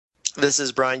This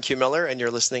is Brian Q. Miller, and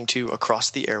you're listening to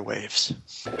Across the Airwaves.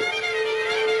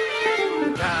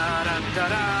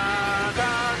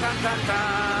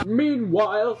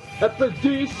 Meanwhile, at the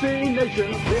DC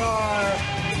Nation, we are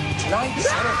tonight's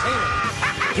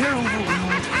entertainment. You're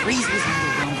overwhelmed, Reese's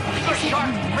overwhelmed. The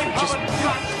shark Republic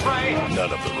gun spray.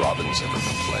 None of the Robins ever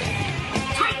complained.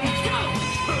 Titans, go!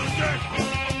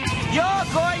 You're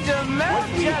going to melt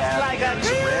just like a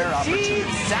grilled cheese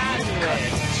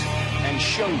sandwich. And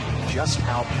show you just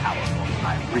how powerful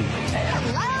I really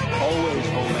am. always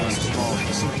hold on strong.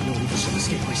 No evil shall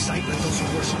escape my sight. Let those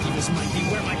who worship evil's might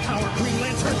beware my power. Green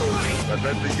Lantern light. But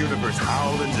let the universe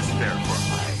howl in despair, for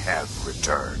I have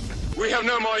returned. We have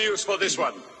no more use for this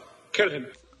one. Kill him.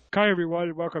 Hi everyone,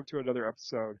 and welcome to another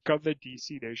episode of the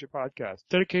DC Nation podcast,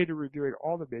 dedicated to reviewing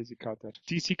all the amazing content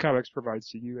DC Comics provides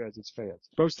to you as its fans,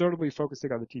 most notably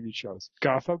focusing on the TV shows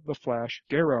Gotham, The Flash,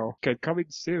 Arrow, and coming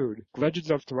soon,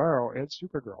 Legends of Tomorrow, and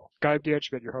Supergirl. I'm Dan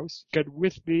Schmidt, your host, and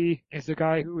with me is the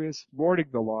guy who is mourning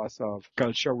the loss of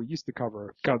a show we used to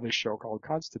cover on this show called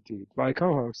Constantine, my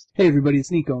co-host. Hey everybody, it's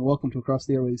Nico, and welcome to Across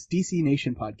the Airwaves DC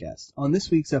Nation podcast. On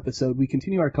this week's episode, we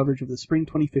continue our coverage of the spring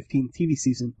 2015 TV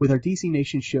season with our DC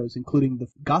Nation shows, including the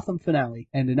Gotham finale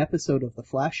and an episode of The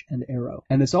Flash and Arrow.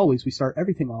 And as always, we start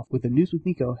everything off with the News with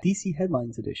Nico DC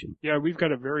Headlines edition. Yeah, we've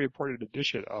got a very important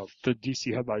edition of the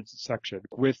DC Headlines section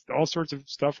with all sorts of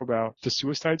stuff about the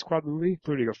Suicide Squad movie,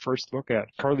 including a first look at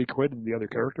Harley Quinn and the other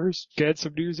characters. Get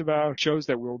some news about shows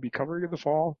that we'll be covering in the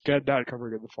fall, get not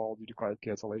covering in the fall due to client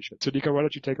cancellation. So Nico, why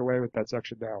don't you take away with that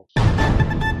section now?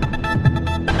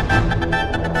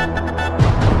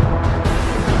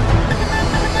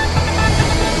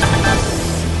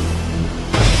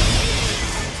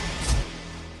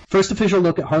 First official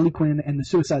look at Harley Quinn and the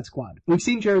Suicide Squad. We've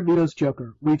seen Jared Leto's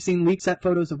Joker. We've seen leaked set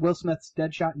photos of Will Smith's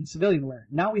Deadshot in civilian wear.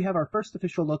 Now we have our first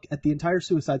official look at the entire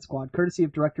Suicide Squad, courtesy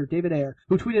of director David Ayer,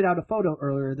 who tweeted out a photo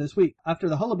earlier this week. After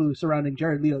the hullabaloo surrounding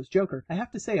Jared Leto's Joker, I have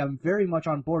to say I'm very much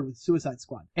on board with Suicide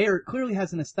Squad. Ayer clearly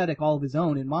has an aesthetic all of his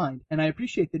own in mind, and I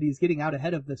appreciate that he's getting out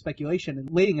ahead of the speculation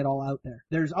and laying it all out there.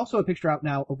 There's also a picture out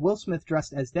now of Will Smith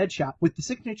dressed as Deadshot with the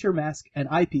signature mask and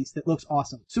eyepiece that looks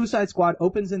awesome. Suicide Squad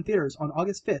opens in theaters on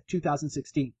August 5th,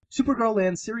 2016. Supergirl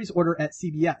lands series order at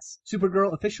CBS.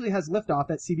 Supergirl officially has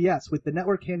liftoff at CBS, with the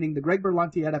network handing the Greg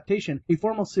Berlanti adaptation a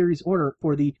formal series order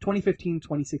for the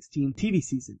 2015-2016 TV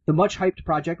season. The much-hyped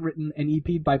project, written and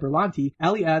EP'd by Berlanti,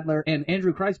 Ali Adler, and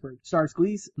Andrew Kreisberg, stars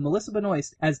Glee's Melissa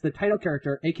Benoist as the title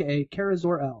character, aka Kara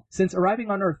Zor-El. Since arriving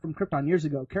on Earth from Krypton years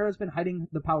ago, Kara's been hiding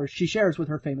the powers she shares with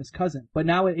her famous cousin. But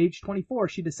now at age 24,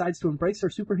 she decides to embrace her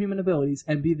superhuman abilities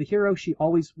and be the hero she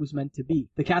always was meant to be.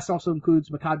 The cast also includes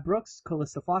Makad Brooks,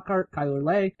 Callista Flockhart, Kyler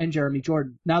Lay, and Jeremy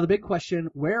Jordan. Now the big question,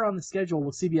 where on the schedule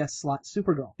will CBS slot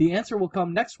Supergirl? The answer will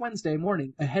come next Wednesday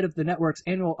morning ahead of the network's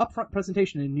annual upfront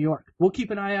presentation in New York. We'll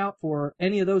keep an eye out for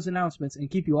any of those announcements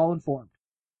and keep you all informed.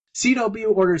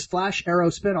 CW orders Flash Arrow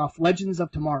spinoff Legends of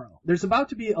Tomorrow. There's about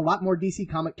to be a lot more DC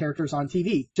comic characters on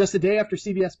TV. Just a day after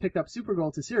CBS picked up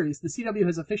Supergirl to series, the CW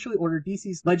has officially ordered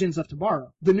DC's Legends of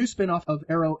Tomorrow, the new spinoff of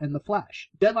Arrow and the Flash.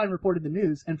 Deadline reported the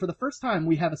news, and for the first time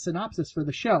we have a synopsis for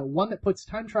the show, one that puts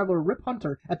time traveler Rip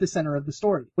Hunter at the center of the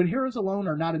story. When heroes alone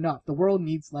are not enough, the world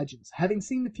needs legends. Having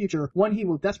seen the future, one he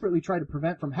will desperately try to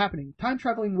prevent from happening,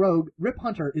 time-traveling rogue Rip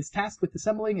Hunter is tasked with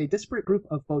assembling a disparate group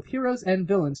of both heroes and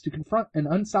villains to confront an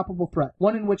unstoppable threat,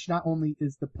 one in which not only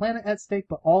is the planet at stake,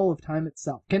 but all of time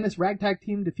itself. Can this ragtag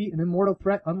team defeat an immortal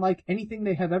threat unlike anything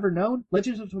they have ever known?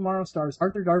 Legends of Tomorrow stars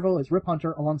Arthur Darvill as Rip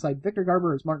Hunter, alongside Victor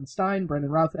Garber as Martin Stein, Brandon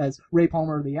Routh as Ray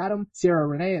Palmer the Atom, Sierra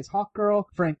Renee as Hawkgirl,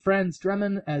 Frank Franz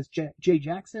Dremen as Jay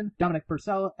Jackson, Dominic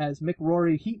Purcell as Mick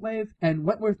Rory Heatwave, and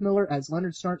Wentworth Miller as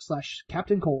Leonard Snart /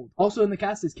 Captain Cold. Also in the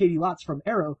cast is Katie Lotz from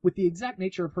Arrow, with the exact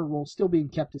nature of her role still being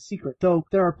kept a secret, though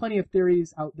there are plenty of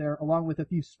theories out there, along with a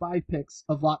few spy pics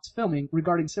of Lotz filming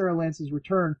regarding Sarah Lance's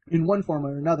return in one form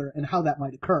or another and how that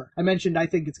might occur. I mentioned I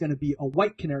think it's going to be a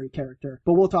White Canary character,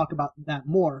 but we'll talk about that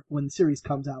more when the series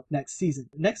comes out next season.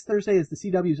 Next Thursday is the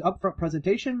CW's upfront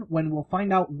presentation, when we'll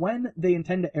find out when they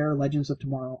intend to air Legends of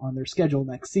Tomorrow on their schedule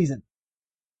next season.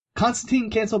 Constantine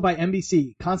canceled by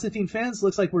NBC. Constantine fans,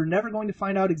 looks like we're never going to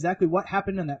find out exactly what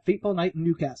happened on that fateful night in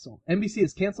Newcastle. NBC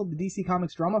has canceled the DC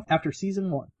Comics drama after season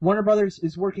 1. Warner Brothers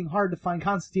is working hard to find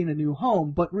Constantine a new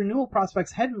home, but renewal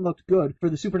prospects hadn't looked good for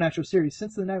the Supernatural series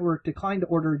since the network declined to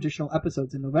order additional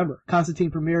episodes in November.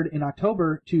 Constantine premiered in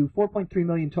October to 4.3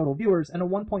 million total viewers and a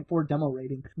 1.4 demo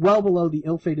rating, well below the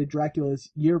ill-fated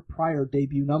Dracula's year prior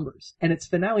debut numbers. And its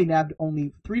finale nabbed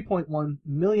only 3.1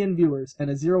 million viewers and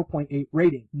a 0.8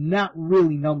 rating. not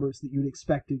really numbers that you'd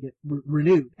expect to get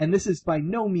renewed. And this is by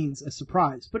no means a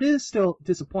surprise, but it is still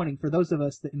disappointing for those of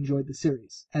us that enjoyed the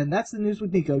series. And that's the News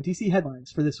with Nico, DC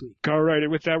headlines for this week. All right,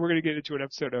 and with that, we're going to get into an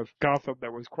episode of Gotham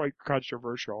that was quite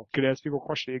controversial. Going to ask people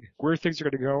questioning where things are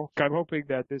going to go. I'm hoping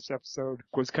that this episode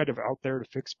was kind of out there to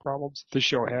fix problems the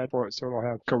show had for it, so it'll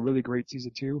have a really great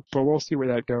season 2. But we'll see where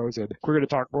that goes, and we're going to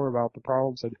talk more about the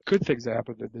problems and good things that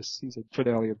happened in this season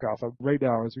finale of Gotham right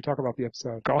now as we talk about the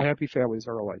episode. All happy families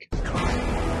are alike.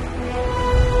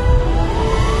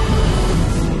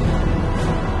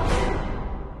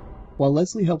 While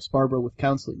Leslie helps Barbara with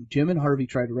counseling, Jim and Harvey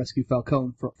try to rescue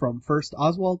Falcone from first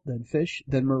Oswald, then Fish,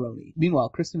 then Maroney. Meanwhile,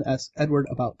 Kristen asks Edward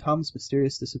about Tom's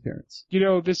mysterious disappearance. You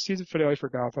know, this season finale for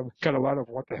Gotham got a lot of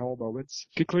what the hell moments,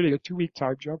 including a 2-week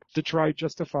time jump to try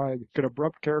justifying an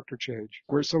abrupt character change,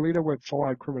 where Selina went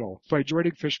full-on criminal by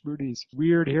joining Fish Mooney's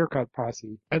weird haircut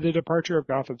posse, and the departure of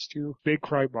Gotham's 2 big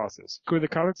crime bosses, who in the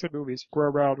comics and movies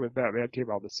were around when Batman came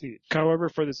on the scene. However,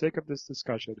 for the sake of this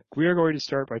discussion, we are going to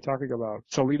start by talking about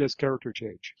Selina's character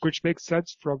change, which makes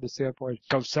sense from the standpoint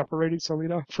of separating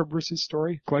Selina from Bruce's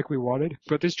story like we wanted,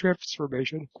 but this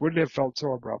transformation wouldn't have felt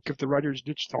so abrupt if the writers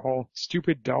ditched the whole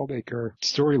stupid dollmaker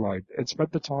storyline and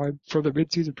spent the time from the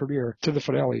mid-season premiere to the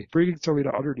finale bringing Selina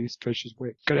underneath Fish's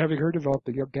wing and having her develop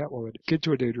the young Catwoman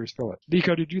into a dangerous villain.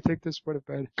 Nico, did you think this would have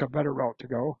been a better route to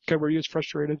go? Were you as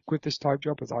frustrated with this time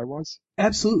jump as I was?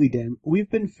 Absolutely, Dan.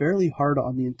 We've been fairly hard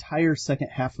on the entire second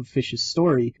half of Fish's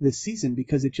story this season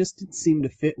because it just didn't seem to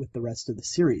fit with the rest of the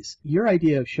series. Your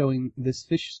idea of showing this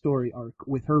Fish story arc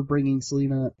with her bringing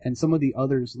Selina and some of the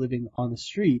others living on the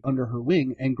street under her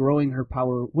wing and growing her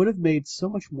power would have made so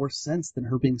much more sense than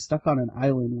her being stuck on an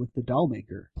island with the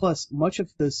dollmaker. Plus, much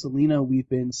of the Selina we've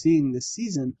been seeing this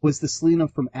season was the Selina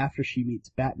from after she meets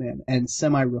Batman and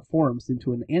semi-reforms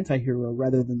into an anti-hero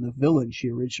rather than the villain she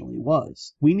originally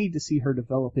was. We need to see her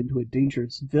develop into a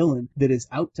dangerous villain that is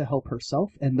out to help herself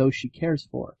and those she cares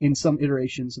for. In some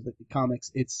iterations of the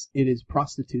comics, it is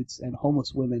prostitutes and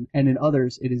homeless women, and in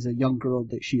others, it is a young girl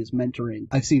that she is mentoring.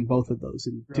 I've seen both of those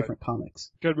in different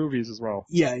comics. Good movies as well.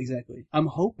 Yeah, exactly. I'm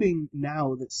hoping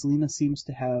now that Selina seems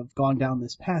to have gone down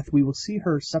this path, we will see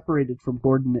her separated from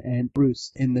Gordon and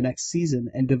Bruce in the next season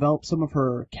and develop some of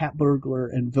her cat burglar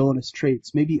and villainous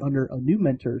traits, maybe under a new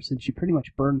mentor since she pretty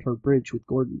much burned her bridge with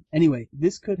Gordon. Anyway,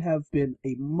 this could have been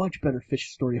a much better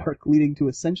Fish story arc leading to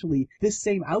essentially this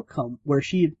same outcome where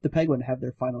she and the Penguin have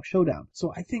their final showdown.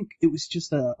 So I think it was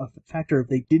just a factor of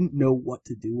they didn't know what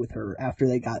to do with her after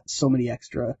they got so many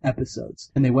extra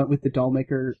episodes. And they went with the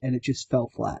dollmaker and it just fell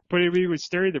flat. But I mean, it was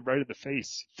staring them right in the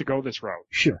face to go this route.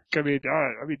 Sure. I mean,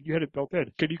 you had it built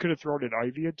in. You could have thrown an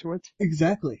Ivy into it.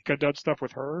 Exactly. Got done stuff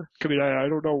with her. I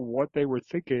don't know what they were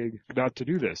thinking not to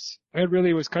do this. And really,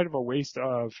 it was kind of a waste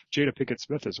of Jada Pinkett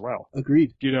Smith as well.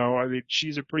 Agreed.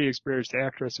 She's a pretty experienced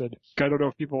actress, and I don't know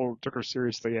if people took her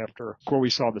seriously after what we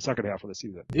saw in the second half of the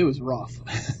season. It was rough.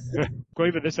 Well,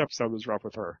 even this episode was rough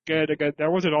with her. And again,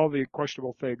 that wasn't all the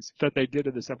questionable things that they did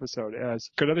in this episode, as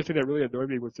another thing that really annoyed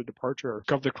me was the departure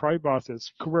of the crime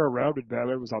bosses who were around when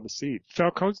Batman was on the scene.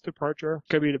 Falcone's departure,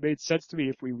 it made sense to me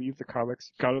if we leave the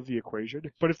comics out of the equation,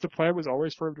 but if the plan was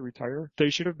always for him to retire, they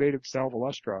should have made him Sal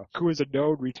Valestra, who is a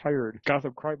known retired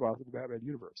Gotham crime boss in the Batman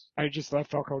universe. I just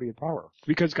left Falcone in power.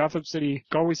 Because Gotham City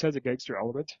always has a gangster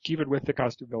element, even with the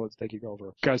costume villains taking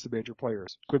over, as the major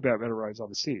players, when Batman arrives on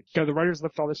the scene. The writers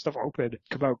left all this stuff open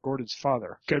about Gordon's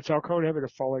father. Falcone having a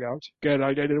falling out.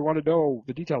 I didn't want to know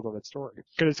the details of that story.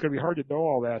 It's going to be hard to know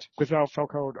all that without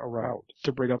Falcone around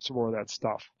to bring up some more of that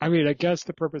stuff. I guess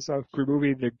the purpose of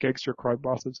removing the gangster crime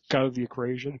bosses out of the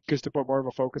equation is to put more of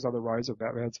a focus on the rise of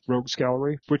Batman's rogues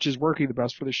gallery, which is working the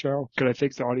best for the show, I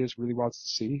think the audience really wants to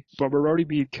see. But Maroney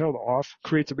being killed off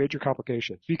creates a major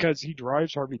complication, because he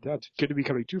drives Harvey Dent into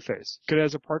becoming Two-Face.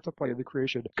 As a part to play in the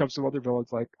creation comes some other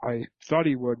villains like I thought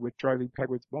he would with driving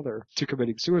Penguin's mother to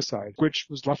committing suicide, which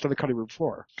was left on the cutting room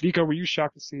floor. Nico, were you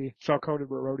shocked to see Falcone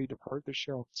and Maroney depart the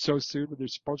show so soon when they're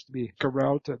supposed to be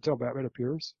around until Batman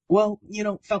appears? Well,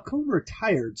 Falcone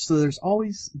retired, so there's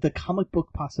always the comic book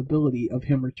possibility of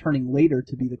him returning later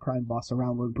to be the crime boss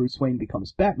around when Bruce Wayne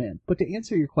becomes Batman. But to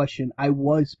answer your question, I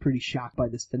was pretty shocked by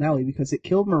this finale because it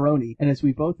killed Maroney, and as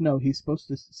we both know, he's supposed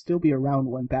to still be around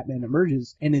when Batman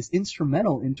emerges and is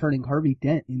instrumental in turning Harvey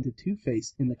Dent into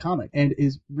Two-Face in the comic, and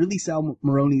is really Sal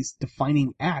Sal Maroni's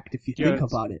defining act, if you think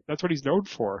about it. That's what he's known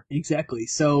for. Exactly.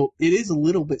 So it is a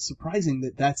little bit surprising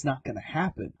that that's not going to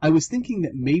happen. I was thinking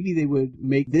that maybe they would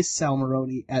make this Sal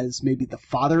Maroni as maybe the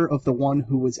father of the one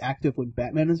who was active when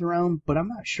Batman is around, but I'm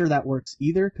not sure that works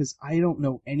either, because I don't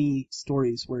know any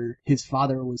stories where his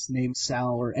father was named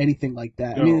Sal or anything like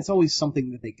that. No. I mean, it's always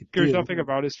something that they could do. There's nothing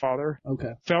about his father.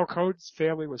 Okay. Falcone's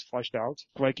family was fleshed out.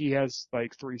 Like, he has,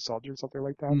 like, 3 sons or something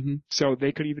like that. Mm-hmm. So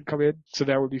they could even come in. So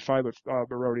that would be fine with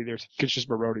Maroni. It's just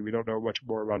Maroni. We don't know much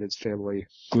more about his family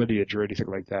lineage or anything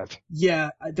like that. Yeah,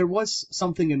 there was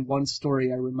something in one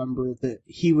story I remember that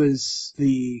he was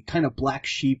the kind of black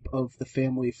sheep of the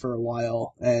family for a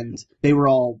while, and they were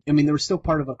all, I mean, they were still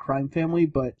part of a crime family,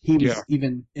 but he was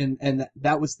even, and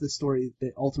that was the story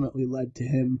that ultimately led to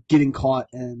him getting caught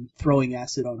and throwing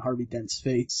acid on Harvey Dent's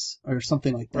face, or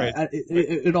something like that. Right.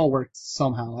 It all worked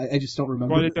somehow. I just don't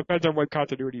remember. Well, it depends on what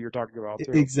continuity you're talking about,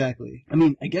 too. Exactly. I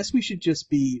mean, I guess we should just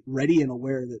be ready and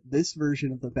aware that this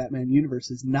version of the Batman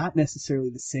universe is not necessarily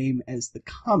the same as the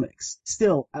comics.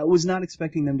 Still, I was not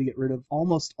expecting them to get rid of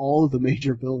almost all of the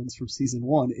major villains from season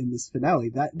 1 in this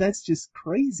finale. That's just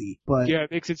crazy. But yeah,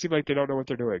 it makes it seem like they don't know what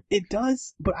they're doing. It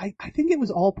does, but I think it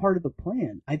was all part of the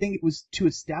plan. I think it was to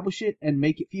establish it and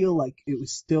make it feel like it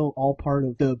was still all part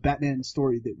of the Batman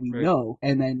story that we know.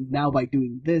 And then now by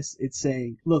doing this, it's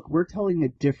saying, look, we're telling a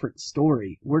different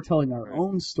story. We're telling our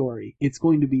own story. It's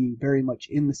going to be very much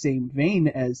in the same vein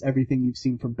as everything you've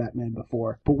seen from Batman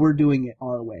before, but we're doing it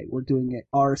our way. We're doing it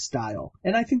our style.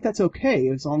 And I think that's okay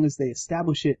as long as they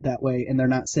establish it that way and they're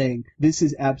not saying this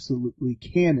is absolutely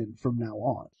canon from now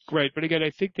on. Right, but again,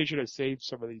 I think they should have saved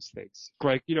some of these things.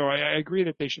 Like, you know, I agree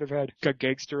that they should have had a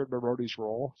gangster in Maroni's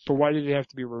role, but why did it have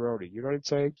to be Maroni? You know what I'm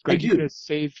saying? Like, you could have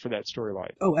saved for that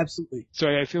storyline. Oh, absolutely. So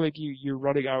I feel like you're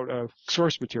running out of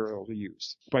source material to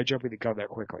use by jumping the gun that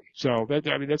quickly. So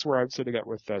that's where I'm sitting at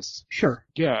with this. Sure.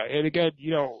 Yeah, and again,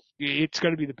 you know, it's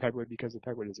going to be the Penguin because the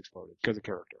Penguin is exploded because of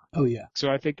character. Oh, yeah.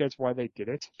 So I think that's why they did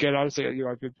it. Again, honestly, you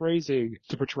know, I've been praising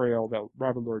the portrayal that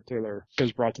Robin Lord Taylor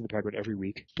has brought to the Penguin every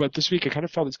week. But this week, I kind of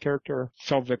felt his character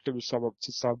fell victim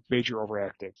to some major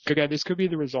overacting. Again, this could be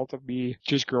the result of me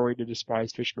just growing to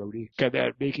despise Fish Modi. Again,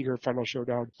 that making her final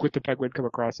showdown with the Penguin come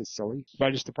across as silly.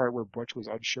 Minus the part where Butch was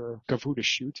unsure of who to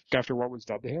shoot after what was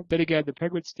done to him. Then again, the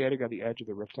Penguin standing on the edge of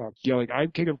the rooftop, yelling, "I'm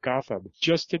King of Gotham,"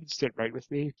 just didn't sit right with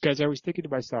me. Because I was thinking to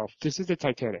myself, this is the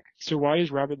Titanic. So why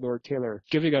is Robin Lord Taylor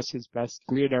giving us his best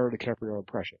Leonardo DiCaprio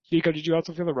impression? Because did you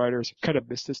also feel the writers kind of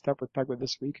missed this step with Penguin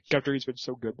this week after he's been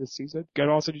so good this season? And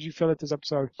also, did you feel that this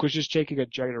episode was just taking a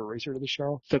giant eraser to the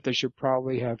show that they should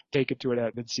probably have taken to it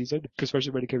at mid-season,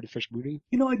 especially when it came to Fish Mooney?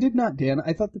 You know, I did not, Dan.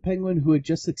 I thought the Penguin, who had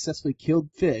just successfully killed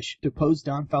Fish, deposed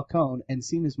Don Falcone, and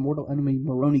seen his mortal enemy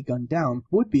Maroni gunned down,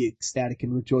 would be ecstatic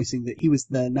and rejoicing that he was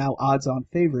the now odds-on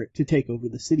favorite to take over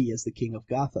the city as the King of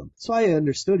Gotham. So I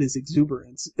understood his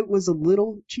exuberance. It was a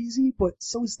little cheesy, but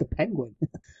so is the Penguin.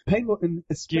 Penguin,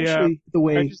 especially the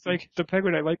way... I just like the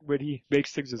Penguin, I like when he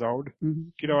makes things his own. Mm-hmm.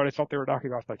 You know, and I felt they were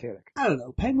knocking off Titanic. I don't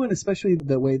know. Penguin, especially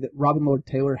the way that Robin Lord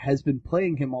Taylor has been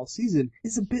playing him all season,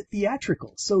 is a bit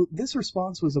theatrical. So this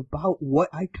response was about what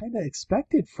I kind of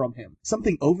expected from him.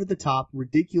 Something over the top,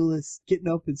 ridiculous, getting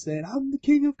up and saying, "I'm the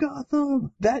King of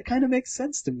Gotham." That kind of makes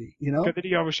sense to me, you know? I think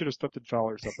he almost should have slipped and fell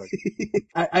or something.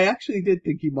 I actually did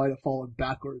think he might have fallen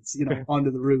backwards, you know,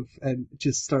 onto the roof and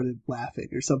just started laughing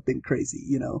or something crazy,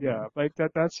 you know? Yeah, like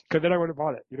that's, cause then I would have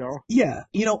bought it, you know? Yeah,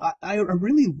 you know, I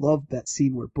really loved that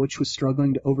scene where Butch was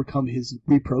struggling to overcome his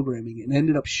reprogramming and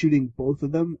ended up shooting both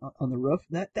of them on the roof.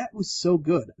 That was so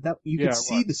good. That you could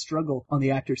see the struggle on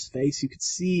the actor's face. You could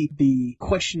see the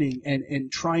questioning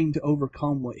and trying to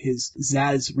overcome what his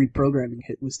Zaz reprogramming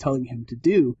hit was telling him to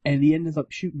do. And he ended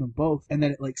up shooting them both, and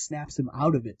then it like snaps him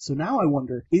out of it. So now I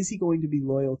wonder, is he going to be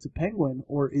loyal to Penguin,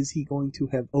 or is he going to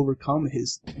have overcome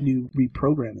his new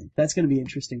reprogramming? That's going to be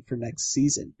interesting for next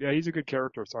season. Yeah, he's a good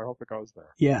character, so I hope it goes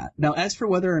there. Yeah. Now, as for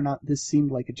whether or not this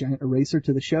seemed like a giant eraser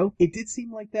to the show, it did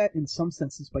seem like that in some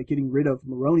senses by getting rid of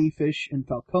Maroni, Fish, and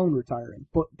Falcone retiring.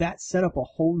 But that set up a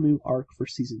whole new arc for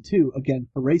season 2, again,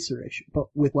 eraser-ish, but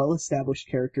with well-established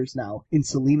characters now in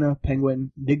Selina,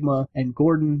 Penguin, Nigma, and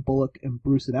Gordon, Bullock, and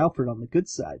Bruce and Alfred on the good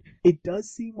side. It does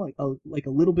seem like a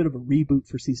little bit of a reboot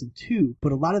for season 2,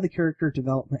 but a lot of the character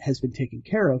development has been taken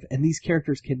care of, and these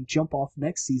characters can jump off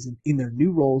next season in their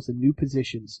new roles and new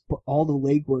positions, but all the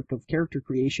legwork of character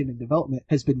creation and development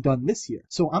has been done this year.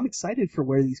 So I'm excited for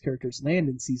where these characters land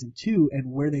in season 2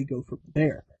 and where they go from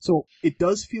there. So it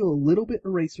does feel a little bit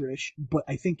Eraser-ish, but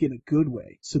I think in a good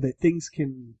way, so that things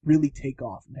can really take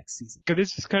off next season. Because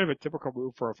this is kind of a typical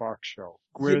move for a Fox show.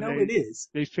 Where it is.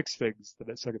 They fix things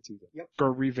the second season. Yep.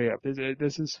 Or revamp.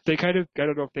 They kind of, I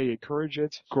don't know if they encourage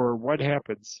it or what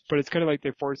happens, but it's kind of like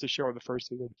they force the show in the first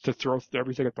season to throw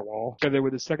everything at the wall. And then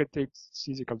when the second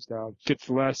season comes down, it gets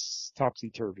less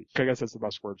topsy-turvy. I guess that's the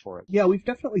best word for it. Yeah, we've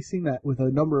definitely seen that with a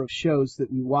number of shows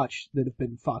that we watched that have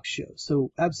been Fox shows.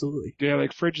 So absolutely. Yeah,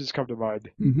 like Fringe has come to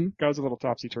mind. Mm-hmm. That was a little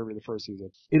topsy-turvy the first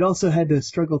season. It also had to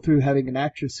struggle through having an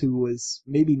actress who was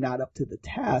maybe not up to the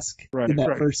task in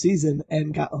that first season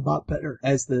and got a lot better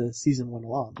as the season went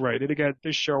along. Right, and again,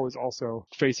 this show is also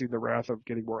facing the wrath of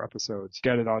getting more episodes,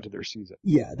 getting onto their season.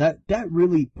 Yeah, that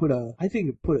really put a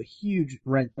huge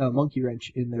monkey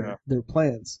wrench in their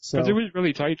plans. So because it was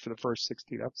really tight for the first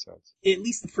 16 episodes. At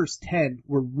least the first 10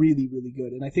 were really, really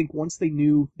good. And I think once they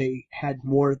knew they had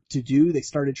more to do, they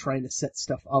started trying to set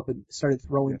stuff up and started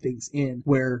throwing things in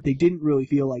where they didn't really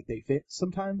feel like they fit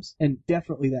sometimes. And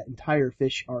definitely that entire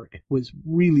Fish arc was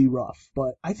really rough.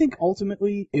 But I think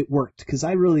ultimately it worked because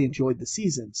I really enjoyed the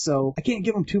season. So I can't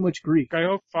give them too much grief. I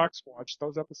hope Fox watched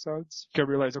those episodes and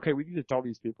realized, okay, we need to tell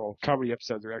these people how many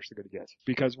episodes they're actually going to get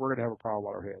because we're going to have a problem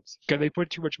on our hands. Can they put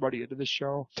too much money into this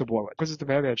show to blow it? Because it's the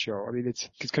Batman show. I mean, it's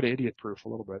kind of idiot-proof a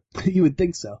little bit. You would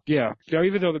think so. Yeah. Now,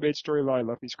 even though the main storyline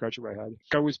left me scratching my head,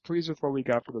 I was pleased with what we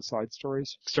got from the side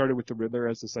stories. Started with the Riddler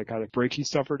as the psychotic break he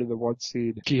suffered, and the one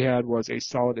scene he had was a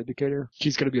solid indicator.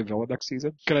 He's going to be a villain next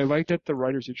season. And I like that the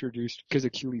writers introduced his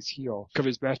Achilles heel, of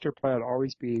his master plan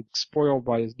always being spoiled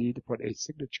by his need to put a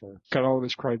signature on all of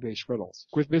his crime-based riddles.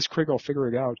 With Miss Kringle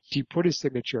figuring out, he put his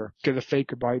signature to the fake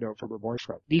goodbye note from her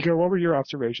boyfriend. Nico, what were your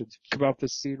observations about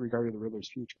this scene regarding the Riddler's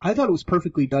future? I thought it was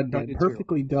perfectly done, Dan.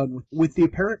 Perfectly done. With the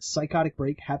apparent psychotic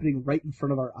break happening right in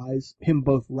front of our eyes, him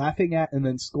both laughing at and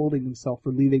then scolding himself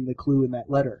for leaving the clue in that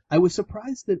letter. I was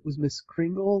surprised that it was Miss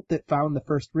Kringle that found the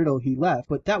first riddle he left,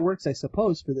 but that works, I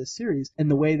suppose, for this series and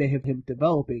the way they have him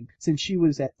developing, since she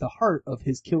was at the heart of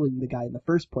his killing the guy in the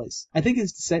first place. I think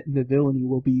his descent into villainy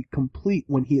will be complete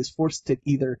when he is forced to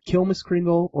either kill Miss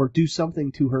Kringle or do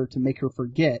something to her to make her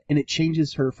forget, and it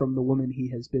changes her from the woman he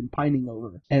has been pining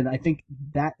over. And I think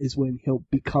that is when he'll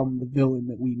become the villain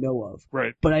that we know of.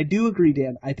 Right. But I do agree,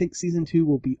 Dan. I think season 2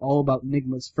 will be all about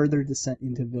Nigma's further descent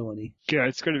into villainy. Yeah,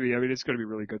 it's going to be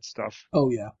really good stuff. Oh,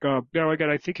 yeah. Now, again,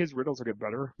 I think his riddles will get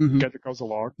better as it goes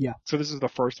along. Yeah. So this is the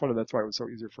first one, and that's why it was so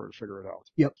easy for her to figure it out.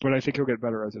 Yep. But I think he'll get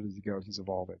better as he goes. He's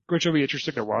evolving. Which will be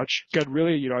interesting to watch. God,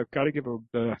 really, I've got to give him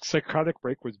the psychotic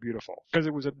break was beautiful. Because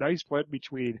it was a nice blend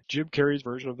between Jim Carrey's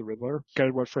version of the Riddler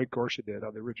and what Frank Gorshin did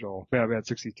on the original Batman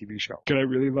 60s TV show. And I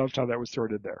really loved how that was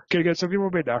thrown in there. Again, some people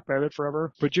may knock Batman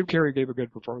forever, but Jim Carrey gave a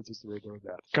good performance as the Riddler in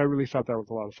that. I really thought that was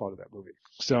a lot of fun in that movie.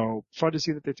 So, fun to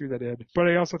see that they threw that in. But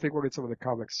I also think we'll get some of the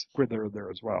comics Riddler in there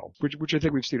as well, which I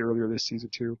think we've seen earlier this season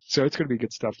too. So it's going to be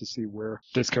good stuff to see where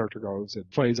this character goes and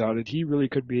plays out. And he really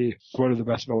could be one of the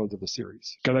best villains of the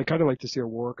series. Because I kind of like to see a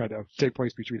war kind of take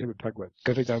place between him and Penguin.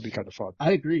 I think that would be kind of fun.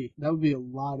 I agree. That would be a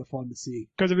lot of fun to see.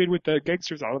 Because, I mean, with the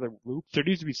gangsters out of the loop, there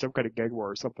needs to be some kind of gang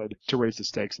war or something to raise the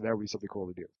stakes, and that would be something cool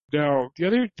to do. Now, the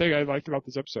other thing I liked about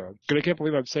this episode, and I can't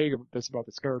believe I'm saying this about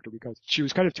this character because she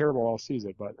was kind of terrible all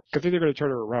season, but I think they're going to turn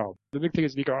her around. The big thing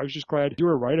is, Nico, I was just glad you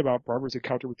were right about Barbara's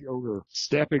encounter with the ogre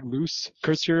snapping loose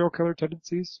her serial killer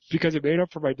tendencies, because it made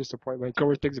up for my disappointment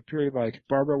going things appearing like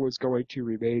Barbara was going to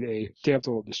remain a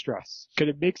damsel in distress. Because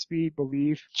it makes me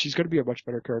believe she's going to be a much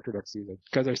better character next season,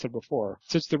 because I said before,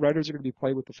 since the writers are going to be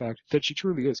playing with the fact that she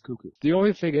truly is cuckoo. The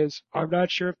only thing is, I'm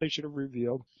not sure if they should have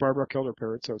revealed Barbara killed her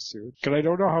parents so soon, because I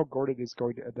don't know how Gordon is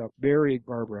going to end up marrying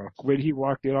Barbara when he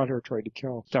walked in on her trying to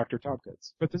kill Dr.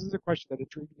 Tompkins. But this is a question that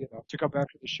intrigued me enough to come back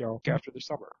to the show after the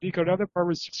summer. Nico, now that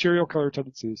Barbara's serial killer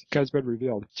tendencies has been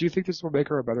revealed, do you think this will make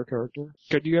her a better character?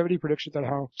 Do you have any predictions on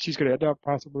how she's going to end up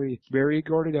possibly marrying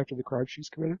Gordon after the crime she's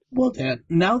committed? Well, Dan,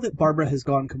 now that Barbara has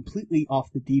gone completely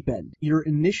off the deep end, your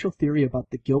initial theory about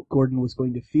the guilt Gordon was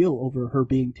going to feel over her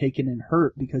being taken and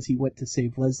hurt because he went to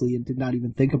save Leslie and did not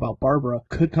even think about Barbara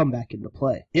could come back into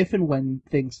play. If and when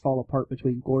things fall apart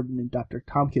between Gordon and Dr.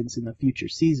 Tompkins in the future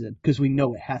season, because we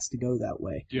know it has to go that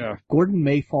way. Yeah. Gordon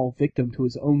may fall victim to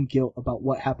his own guilt about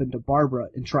what happened to Barbara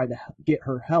and try to get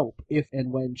her help if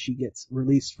and when she gets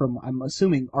released from, I'm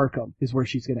assuming, Arkham is where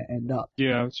she's going to end up.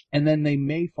 Yeah. And then they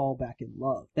may fall back in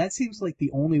love. That seems like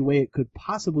the only way it could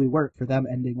possibly work for them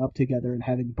ending up together and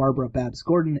having Barbara Babs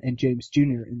Gordon and James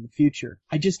Jr. in the future.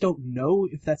 I just don't know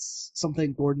if that's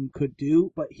something Gordon could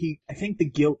do, but I think the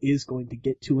guilt is going to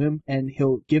get to him and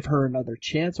he'll give her another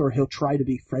chance, or where he'll try to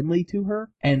be friendly to her,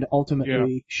 and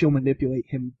ultimately she'll manipulate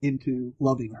him into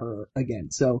loving her again.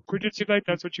 So, Which it seemed like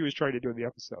that's what she was trying to do in the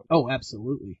episode. oh,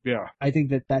 absolutely. Yeah. I think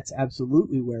that that's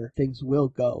absolutely where things will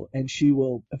go, and she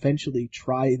will eventually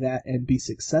try that and be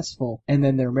successful, and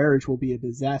then their marriage will be a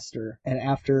disaster. And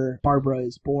after Barbara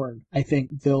is born, I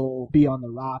think they'll be on the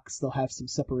rocks, they'll have some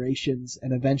separations,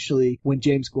 and eventually when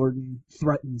James Gordon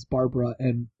threatens Barbara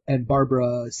and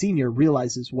Barbara Sr.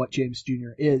 realizes what James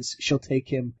Jr. is, she'll take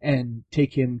him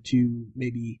to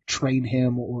maybe train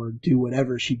him or do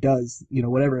whatever she does,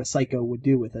 whatever a psycho would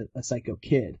do with a psycho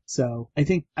kid. So I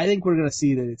think we're going to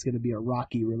see that it's going to be a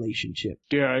rocky relationship.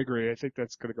 Yeah, I agree. I think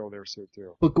that's going to go there soon,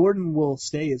 too. But Gordon will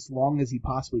stay as long as he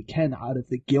possibly can out of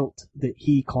the guilt that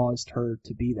he caused her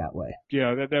to be that way.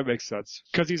 Yeah, that makes sense.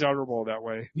 Because he's honorable that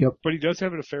way. Yep. But he does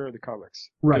have an affair in the comics.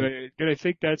 Right. And I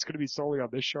think that's going to be solely on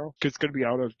this show. Because it's going to be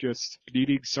out of just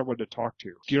needing someone to talk to.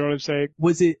 Do you know what I'm saying?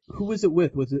 Who was it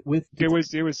with? Was it with? It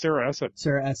was Sarah Essen.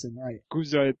 Sarah Essen, right. Who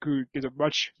is a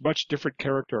much different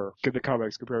character in the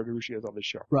comics compared to who she is on this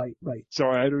show. Right. So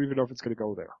I don't even know if it's going to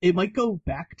go there. It might go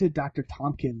back to Dr.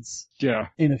 Tompkins. Yeah.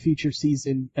 In a future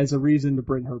season as a reason to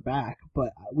bring her back,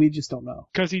 but we just don't know.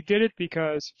 Because he did it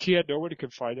because he had no one to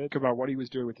confide in about what he was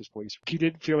doing with his police. He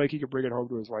didn't feel like he could bring it home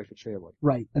to his wife and family.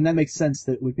 Right. And that makes sense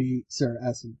that it would be Sarah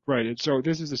Essen. Right. And so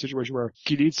this is a situation where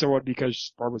he needs someone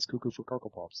because Barbara's cuckoo for Cocoa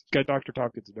Pops. Dr.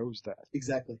 Tompkins knows that.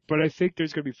 Exactly. But I think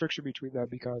there's going to be friction between them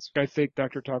because I think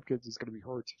Dr. Tompkins is going to be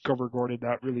hurt. Governor Gordon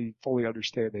not really fully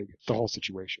understanding the whole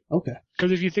situation. Okay.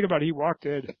 Because if you think about it, he walked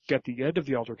in at the end of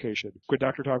the altercation when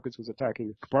Dr. Tompkins was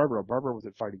attacking Barbara. Barbara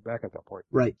wasn't fighting back at that point.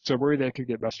 Right. So I'm worried that could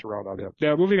get messed around on him.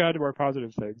 Now, moving on to more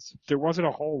positive things. There wasn't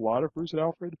a whole lot of Bruce and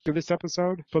Alfred in this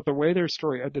episode, but the way their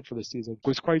story ended for the season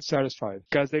was quite satisfying.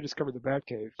 Guys, they discovered the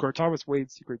Batcave, or Thomas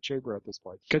Wayne's secret chamber at this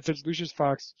point. Because since Lucius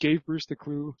Fox gave Bruce the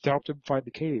clue to help him find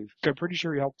the cave, I'm pretty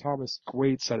sure he helped Thomas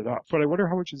Wayne set it up. But I wonder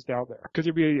how much is down there. Could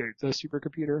there be a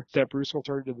supercomputer that Bruce will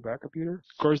turn into the Batcomputer?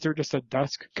 Or is there just a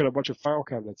desk and a bunch of file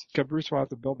cabinets? Can Bruce will have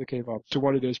to build the cave up to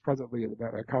what it is presently in the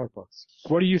Batman comic books?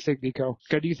 What do you think, Nico?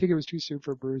 Do you think it was too soon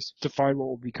for Bruce to find what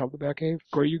will become the Batcave?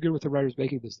 Or are you good with the writers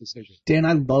making this decision? Dan,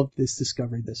 I love this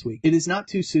discovery this week. It is not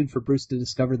too soon for Bruce to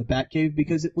discover the Batcave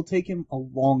because it will take him a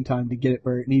long time to get it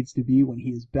where it needs to be when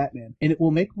he is Batman. And it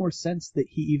will make more sense that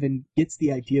he even gets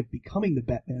the idea of becoming the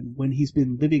Batman when he's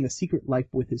been living a secret life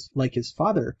with his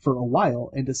father for a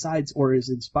while and decides or is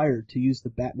inspired to use the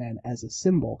Batman as a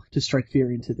symbol to strike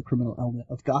fear into the criminal element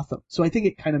of Gotham. So I think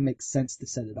it kind of makes sense to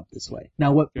set it up this way.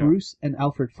 Now, what Bruce and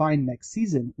Alfred find next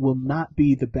season will not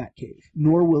be the Batcave,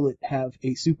 nor will it have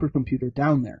a supercomputer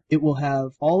down there. It will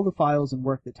have all the files and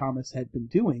work that Thomas had been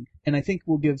doing, and I think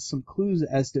will give some clues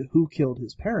as to who killed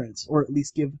his parents, or at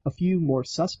least give a few more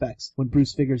suspects when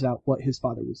Bruce figures out what his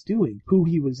father was doing, who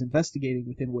he was investigating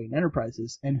within Wayne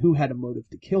Enterprises, and who had a motive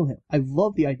to kill him. I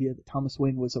love the idea that Thomas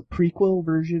Wayne was a prequel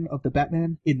version of the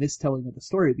Batman in this telling of the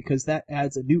story, because that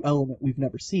adds a new element we've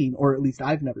never seen, or at least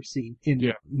I've never seen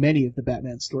in many of the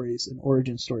Batman stories and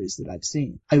origin stories that I've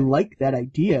seen. I like that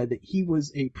idea that he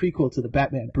was a prequel to the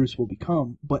Batman Bruce will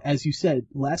become, but as you said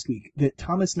last week, that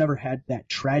Thomas never had that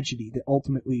tragedy that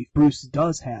ultimately Bruce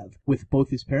does have with both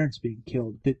his parents being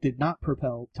killed, that did not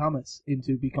propel Thomas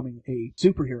into becoming a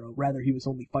superhero. Rather, he was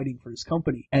only fighting for his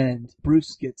company, and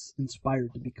Bruce gets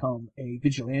inspired to become a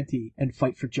vigilante and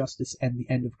fight for justice and the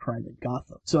end of crime in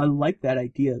Gotham. So I like that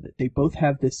idea that they both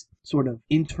have this sort of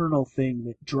internal thing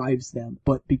that drives them,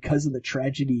 but because of the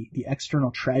tragedy, the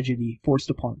external tragedy forced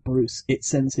upon Bruce, it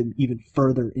sends him even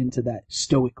further into that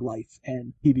stoic life,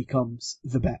 and he becomes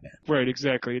the Batman. Right,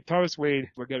 exactly. Thomas Wayne,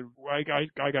 again, I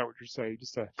got what you're saying,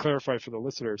 just to clarify for the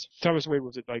listeners. Thomas Wayne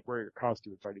wasn't like wearing a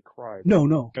costume and fighting crime.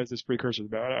 No. Because this precursor to the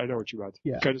Batman, I know what you meant.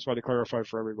 Yeah. I just want to clarify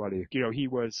for everybody. He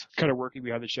was kind of working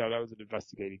behind the shadows and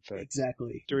investigating things.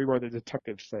 Exactly. Doing more the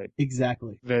detective thing.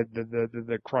 Exactly. Than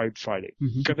the crime fighting.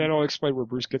 Mm-hmm. Because that'll explain where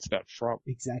Bruce gets that from.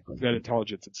 Exactly. That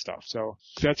intelligence and stuff. So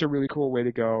that's a really cool way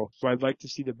to go. But I'd like to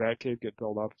see the Batcave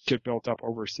get built up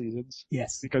over seasons.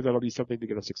 Yes. Because that'll be something to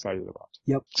get us excited about.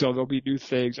 Yep. So there'll be new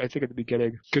things. I think at the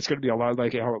beginning, it's going to be a lot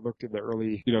like how it looked in the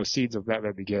early, scenes of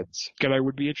Batman Begins. And I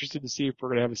would be interested to see if we're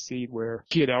going to have a scene where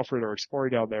he and Alfred are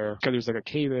exploring down there. Because there's like a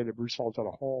cave in and Bruce falls down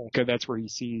a hole. Because that's where he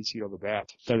sees, the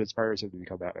bat that inspires him to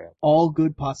become Batman. All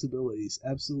good possibilities.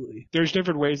 Absolutely. There's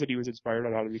different ways that he was inspired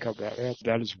on how to become Batman.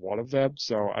 That is one of them.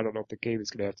 So I don't know if the cave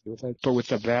is going to have to do with it. But with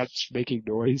the bats making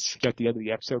noise at the end of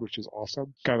the episode, which is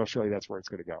awesome, kind of a feeling that's where it's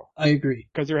going to go. I agree.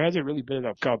 Because there hasn't really been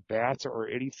enough bats or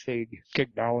anything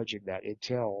acknowledging that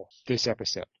until this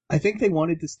episode. I think they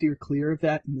wanted to steer clear of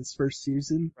that in this first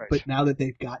season, Right. but now that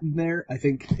they've gotten there, I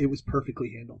think it was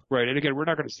perfectly handled. Right, and again, we're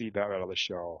not going to see Batman on the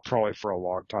show probably for a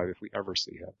long time if we ever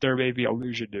see him. There may be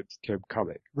allusion to him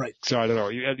coming. Right. So I don't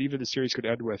know. Even the series could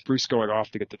end with Bruce going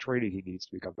off to get the training he needs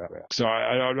to become Batman. So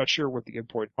I'm not sure what the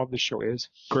endpoint of the show is,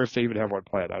 or if they even have one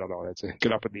planned. I don't know. That's a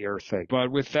get up in the air thing.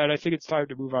 But with that, I think it's time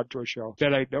to move on to a show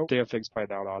that I know they have things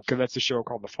planned out on, because that's a show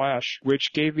called The Flash,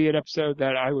 which gave me an episode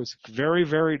that I was very,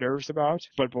 very nervous about.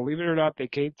 But believe it or not, they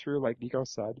came through like Nico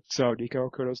said. So Nico,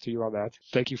 kudos to you on that.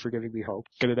 Thank you for giving me hope.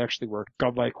 And it actually worked.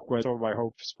 Unlike where some of my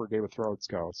hopes for Game of Thrones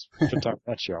goes. Sometimes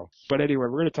that show. But anyway,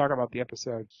 we're going to talk about the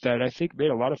episode that I think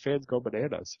made a lot of fans go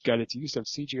bananas. Got its use of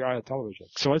CGI on television.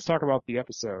 So let's talk about the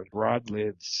episode. Grodd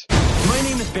Lives. My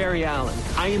name is Barry Allen.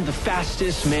 I am the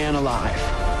fastest man alive.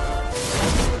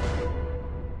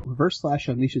 Reverse Flash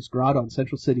unleashes Grodd on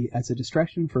Central City as a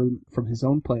distraction from his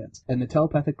own plans, and the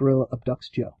telepathic gorilla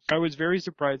abducts Joe. I was very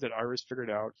surprised that Iris figured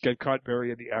out, get caught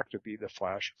Barry in the act of being the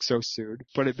Flash so soon,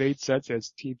 but it made sense as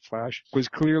Team Flash was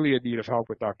clearly in need of help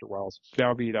with Dr. Wells,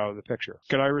 now being out of the picture.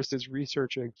 And Iris's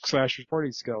researching /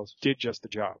 reporting skills did just the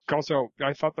job. Also,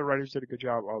 I thought the writers did a good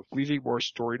job of leaving more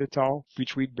story to tell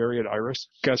between Barry and Iris,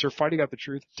 because her finding out the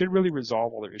truth didn't really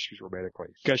resolve all their issues romantically,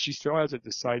 because she still hasn't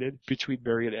decided between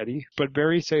Barry and Eddie, but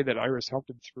Barry saying that Iris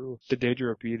helped him through the danger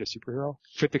of being a superhero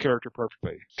fit the character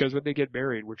perfectly. Because when they get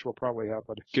married, which will probably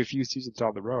happen a few seasons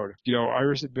down the road,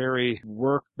 Iris and Barry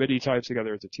work many times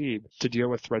together as a team to deal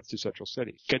with threats to Central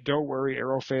City. And don't worry,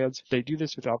 Arrow fans, they do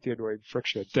this without the annoying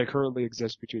friction that currently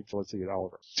exists between Felicity and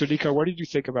Oliver. So Nico, what did you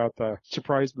think about the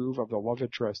surprise move of the love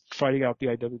interest finding out the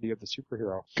identity of the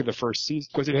superhero in the first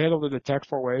season? Was it handled in a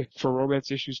tactful way for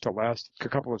romance issues to last a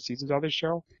couple of seasons on this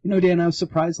show? Dan, I was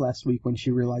surprised last week when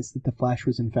she realized that the Flash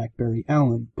was in fact Barry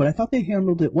Allen, but I thought they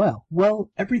handled it well. Well,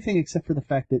 everything except for the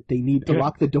fact that they need to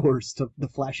lock the doors to the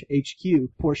Flash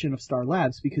HQ portion of Star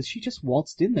Labs, because she just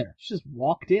waltzed in there. She just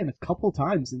walked in a couple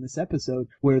times in this episode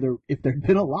where if there'd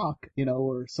been a lock,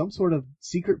 or some sort of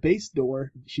secret base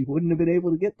door, she wouldn't have been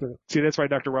able to get through. See, that's why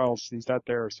Dr. Wells, he's not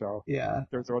there, so yeah,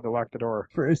 there's the one to lock the door.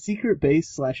 For a secret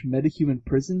base / metahuman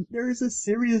prison, there is a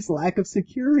serious lack of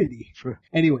security.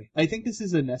 Anyway, I think this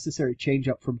is a necessary change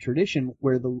up from tradition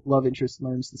where the love interest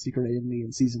learns the secret identity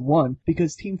in season 1,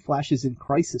 because Team Flash is in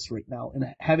crisis right now, and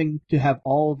having to have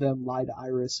all of them lie to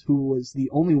Iris, who was the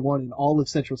only one in all of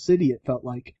Central City, it felt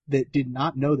like, that did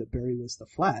not know that Barry was the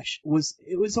Flash,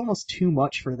 it was almost too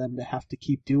much for them to have to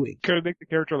keep doing. Could make the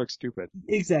character look stupid.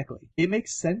 Exactly. It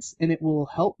makes sense, and it will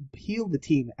help heal the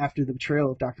team after the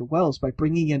betrayal of Dr. Wells by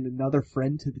bringing in another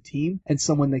friend to the team and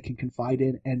someone they can confide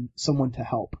in and someone to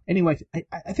help. Anyway,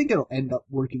 I think it'll end up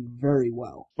working very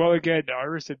well. Well, again,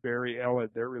 Iris and Barry Allen,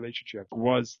 their relationship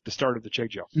was the start of the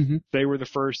change-up. Mm-hmm. They were the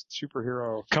first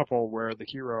superhero couple where the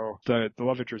hero, the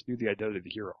love interest, knew the identity of the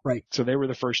hero. Right. So they were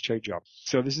the first change-up.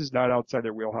 So this is not outside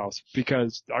their wheelhouse,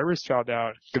 because Iris found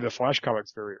out in the Flash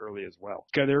comics very early as well.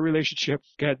 Okay, their relationship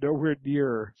had nowhere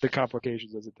near the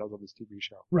complications as it does on this TV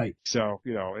show. Right. So,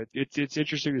 it's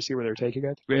interesting to see where they're taking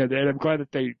it. And I'm glad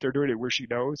that they're doing it where she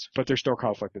knows, but there's still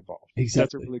conflict involved. Exactly.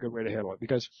 That's a really good way to handle it,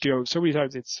 because, so many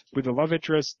times it's with the love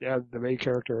interest and the main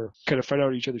character kind of find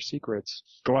out each other's secrets.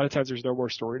 A lot of times there's no more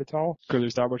story to tell, because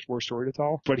there's not much more story to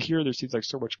tell. But here there seems like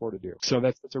so much more to do. So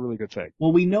that's a really good thing.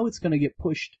 Well, we know it's going to get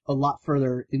pushed a lot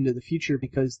further into the future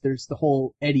because there's the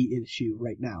whole Eddie issue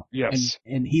right now. Yes.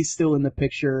 And he's still in the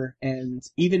picture, and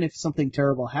even if something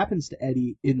terrible happens to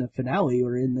Eddie in the finale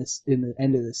or in the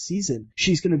end of the season,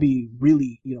 she's going to be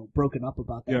really, broken up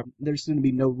about that. Yep. There's going to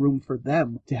be no room for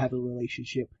them to have a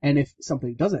relationship. And if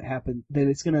something doesn't happen,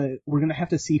 then we're going to have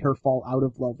to see her fall out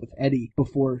of love with Eddie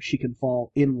before she can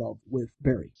fall in love with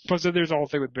Barry. Plus, then there's the whole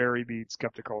thing with Barry being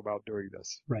skeptical about doing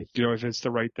this. Right. If it's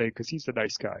the right thing, because he's the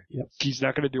nice guy. Yep. He's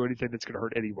not going to do anything that's going to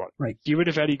hurt anyone. Right. Even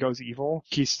if Eddie goes evil,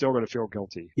 he's still going to feel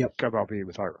guilty. Yep. About being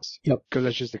with Iris. Yep. Because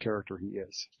that's just the character he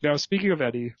is. Now, speaking of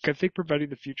Eddie, I think preventing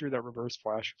the future that Reverse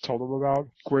Flash told him about,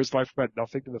 where his life meant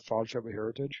nothing to the Flash family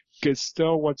heritage, is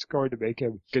still what's going to make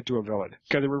him get to a villain.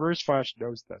 Because the Reverse Flash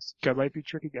knows this. God might be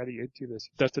tricking Eddie into this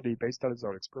destiny based on his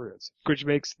own experience, which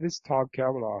makes this Tom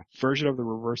Cavanaugh version of the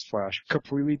Reverse Flash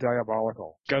completely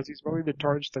diabolical. Because he's willing to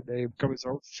tarnish the name of his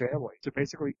own family. So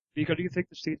basically, because do you think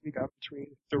the scenes we got between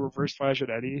the Reverse Flash and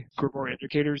Eddie were more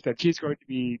indicators that he's going to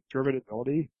be driven in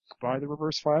ability by the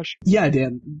Reverse Flash? Yeah,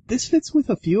 Dan, this fits with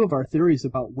a few of our theories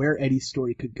about where Eddie's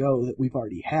story could go that we've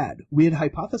already had. We had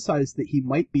hypothesized that he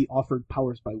might be offered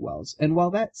powers by Wells, and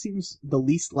while that seems the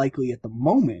least likely at the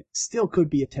moment, still could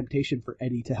be a temptation for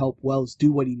Eddie to help Wells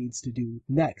do what he needs to do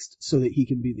next so that he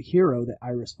can be the hero that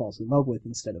Iris falls in love with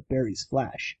instead of Barry's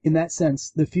Flash. In that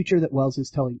sense, the future that Wells is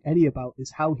telling Eddie about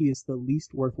is how he is the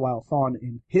least worthwhile Thawne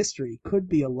in history could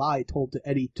be a lie told to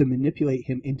Eddie to manipulate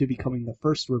him into becoming the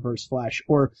first Reverse Flash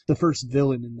or the first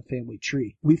villain in the family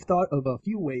tree. We've thought of a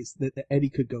few ways that Eddie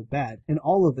could go bad, and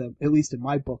all of them, at least in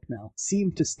my book now,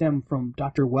 seem to stem from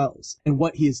Dr. Wells and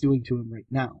what he is doing to him right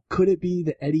now. Could it be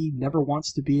that Eddie never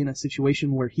wants to be in a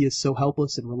situation where he is so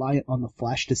helpless and reliant on the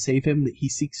Flash to save him that he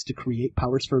seeks to create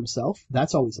powers for himself?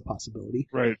 That's always a possibility.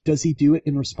 Right. Does he do it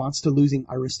in response to losing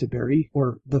Iris to Barry,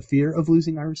 or the fear of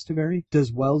losing Iris to Barry?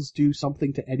 Does Wells do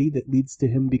something to Eddie that leads to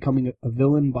him becoming a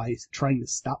villain by trying to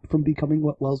stop from becoming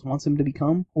what Wells wants him to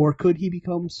become? Or could he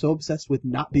become so obsessed with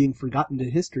not being forgotten to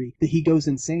history that he goes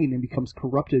insane and becomes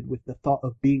corrupted with the thought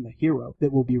of being a hero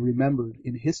that will be remembered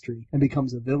in history and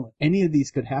becomes a villain? Any of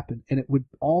these could happen, and it would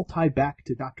all tie back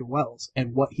to Dr. Wells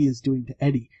and what he is doing to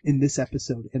Eddie in this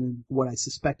episode and in what I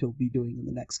suspect he'll be doing in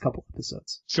the next couple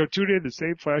episodes. So tune in to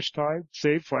same Flash time,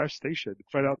 same Flash station.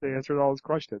 Find out the answer to all his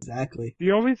questions. Exactly.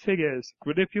 The only thing is,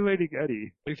 manipulating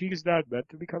Eddie, if he's not meant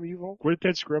to become evil, wouldn't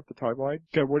that screw up the timeline?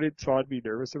 Wouldn't Thawne be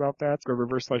nervous about that? Would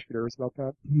Reverse Flash be nervous about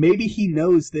that? Maybe he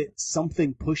knows that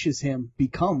something pushes him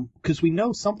become, because we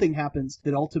know something happens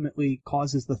that ultimately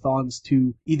causes the Thawnes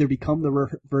to either become the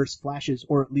Reverse Flashes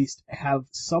or at least have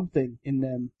something in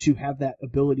them to have that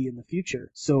ability in the future.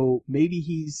 So maybe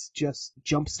he's just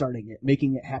jump-starting it,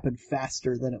 making it happen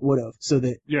faster than it would have, so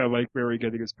that... Yeah, like Barry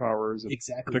getting his powers and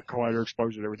exactly. the collider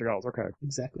explosion and everything else. Okay.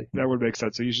 Exactly. That would make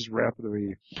sense. So he's just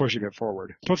rapidly pushing it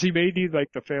forward. Plus he may need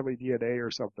like the family DNA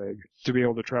or something to be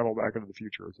able to travel back into the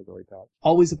future or something like that.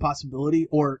 Always a possibility,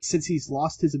 or since he's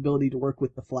lost his ability to work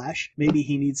with the Flash, maybe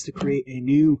he needs to create a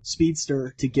new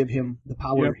speedster to give him the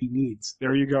power he needs.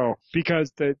 There you go.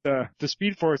 Because the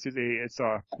Speed Force is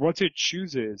once it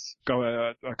chooses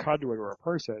a conduit or a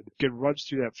person, it runs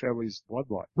through that family's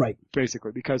bloodline. Right.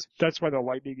 Basically, because that's why the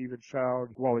Lightning even found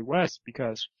Wally West,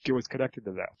 because it was connected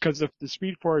to that. Because the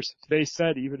Speed Force, they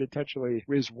said even intentionally,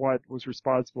 is what was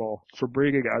responsible for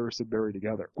bringing Iris and Barry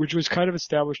together, which was kind of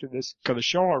established in this kind of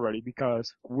show already,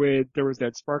 because when there was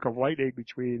that spark of lightning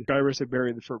between Iris and Barry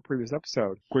in the previous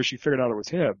episode, where she figured out it was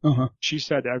him, she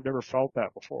said, I've never felt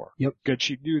that before. Yep. Because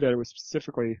she knew that it was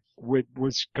specifically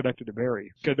was connected to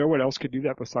Barry. Because no one else could do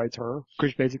that besides her,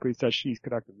 which basically says she's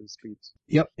connected to the Speeds.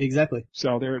 Yep, exactly.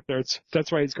 So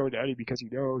that's why he's going to Eddie, because he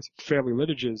knows family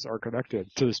lineages are connected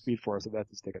to the Speed Force, and that's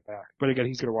his take it back. But again,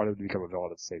 he's going to want him to become a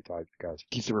villain at the same time, because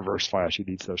he's the Reverse Flash. He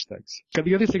needs those things. And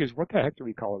the other thing is, what the heck do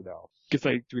we call him now? It's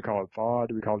like, do we call him Thawne?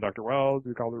 Do we call him Dr. Wells? Do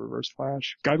we call him the Reverse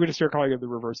Flash? I'm going to start calling him the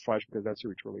Reverse Flash because that's who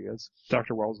he truly is.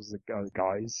 Dr. Wells is the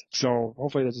guys. So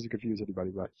hopefully that doesn't confuse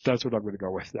anybody, but that's what I'm going to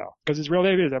go with now. Because his real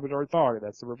name is Evan Thawne, and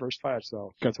that's the Reverse Flash,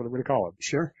 so that's what I'm going to call him.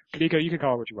 Sure. You can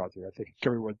call him what you want to. I think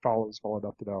everyone follows well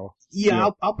enough to know.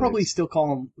 Yeah, I'll probably still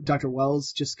call him Dr.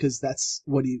 Wells just because that's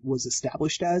what he was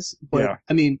established as. But,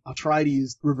 I mean, I'll try to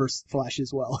use Reverse Flash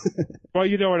as well. Well,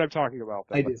 you know what I'm talking about.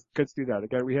 I do. Let's do that.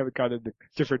 Again, we haven't gotten into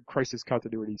different crisis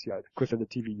continuities yet within the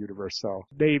TV universe, so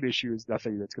name issue is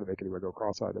nothing that's going to make anyone go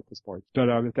cross-eyed at this point. But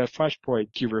if that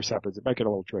Flashpoint Q-verse happens, it might get a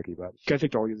little tricky, but I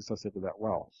think they'll use us into that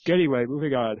well. Anyway,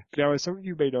 moving on. Now, as some of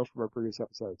you may know from our previous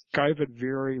episodes, I've been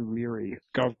very leery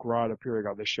of Grodd appearing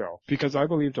on this show, because I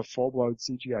believed a full-blown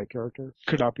CGI character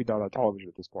could not be done on television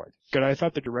at this point. And I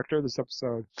thought the director of this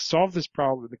episode solved this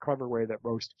problem in the clever way that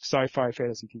most sci-fi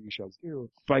fantasy TV shows do,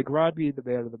 by Grodd being the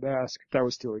man in the mask that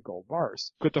was stealing gold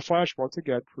bars. But The Flash once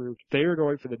again proved they are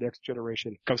going for the next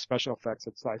generation of special effects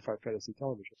in sci-fi fantasy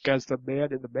television, as the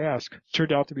man in the mask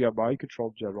turned out to be a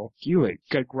mind-controlled general healing.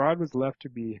 And Grodd was left to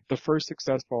be the first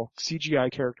successful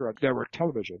CGI character on network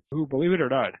television, who, believe it or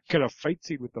not, had a fight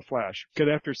scene with the Flash. And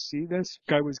after seeing this,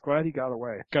 I was glad he got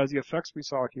away, because the effects we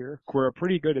saw here were a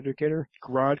pretty good indicator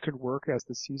Grodd could work as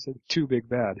the season 2 big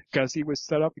bad, because he was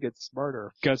set up to get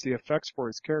smarter, because the effects for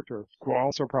his character will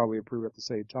also probably improve at the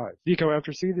same time. Nico,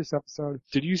 after seeing this episode,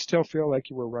 did you still feel like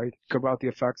you were right about the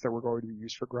effects that were going to be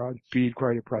used for Grodd being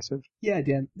quite impressive? Yeah,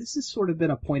 Dan, this has sort of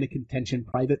been a point of contention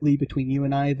privately between you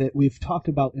and I that we've talked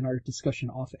about in our discussion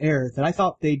off air, that I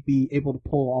thought they'd be able to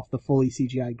pull off the fully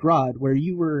CGI Grodd, where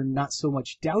you were not so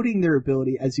much doubting their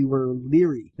ability as you were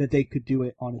leery that they could do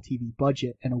it on a TV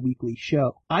budget and a weekly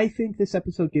show. I think this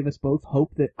episode gave us both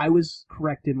hope that I was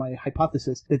correct in my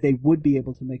hypothesis that they would be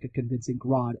able to make a convincing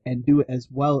Grodd and do it as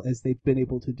well as they've been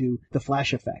able to do the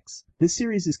Flash effects. This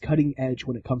series is cutting edge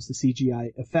when it comes to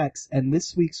CGI effects, effects, and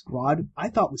this week's Grodd I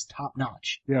thought was top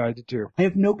notch. Yeah, I did too. I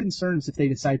have no concerns if they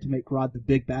decide to make Grodd the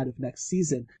big bad of next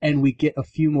season, and we get a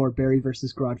few more Barry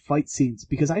versus Grodd fight scenes,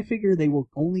 because I figure they will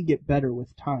only get better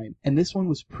with time, and this one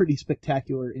was pretty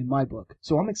spectacular in my book.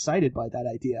 So I'm excited by that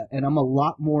idea, and I'm a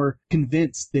lot more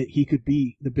convinced that he could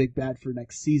be the big bad for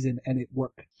next season, and it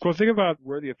worked. Well, think about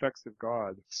where the effects have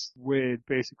gone with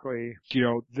basically,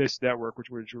 this network,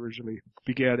 which originally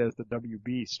began as the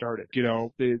WB, started.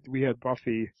 We had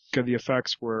Buffy, and the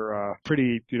effects were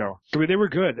pretty, they were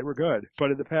good. They were good.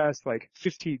 But in the past,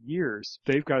 15 years,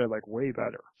 they've got it, way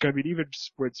better. Even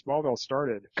when Smallville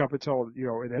started, up until,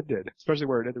 it ended, especially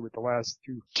where it ended with the last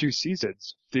two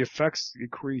seasons, the effects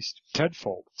increased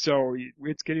tenfold. So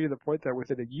it's getting to the point that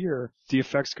within a year, the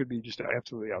effects could be just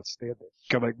absolutely outstanding.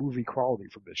 Movie quality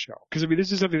from this show. Because,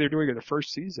 this is something they're doing in the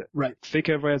first season. Right. Think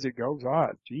of it as it goes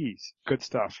on. Jeez. Good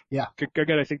stuff. Yeah.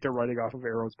 Again, I think they're running off of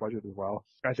Arrow's budget as well.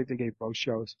 I think they gave both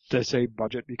shows the same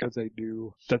budget because they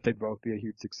knew that they'd both be a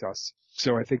huge success.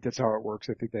 So I think that's how it works.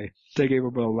 I think they gave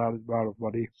them a lot of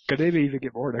money. And they may even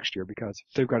get more next year because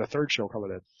they've got a third show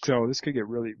coming in. So we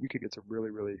could get some really,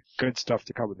 really good stuff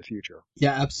to come in the future.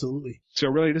 Yeah, absolutely. So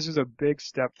really, this is a big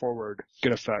step forward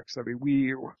in effects.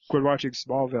 When watching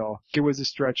Smallville, it was a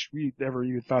stretch we never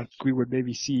even thought we would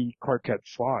maybe see Clark Kent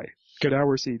fly. And now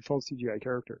we're seeing full CGI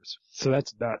characters. So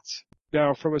that's nuts.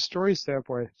 Now, from a story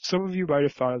standpoint, some of you might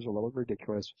have thought it was a little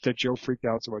ridiculous that Joe freaked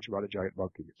out so much about a giant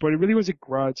monkey. But it really wasn't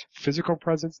Grodd's physical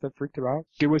presence that freaked him out.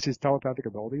 It was his telepathic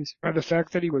abilities, and the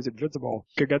fact that he was invincible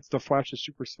against the Flash's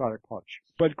supersonic punch.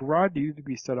 But Grodd needed to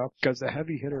be set up because the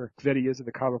heavy hitter that he is in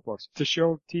the comic books to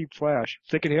show Team Flash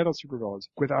they can handle supervillains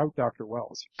without Dr.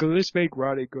 Wells. Because this made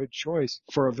Grodd a good choice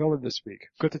for a villain this week.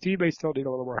 But the team may still need a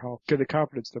little more help in the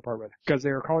Confidence Department because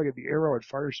they are calling in the Arrow and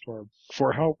Firestorm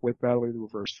for help with battling the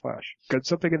Reverse Flash. And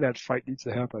something in that fight needs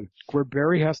to happen, where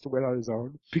Barry has to win on his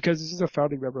own, because this is a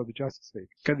founding member of the Justice League.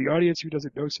 And the audience who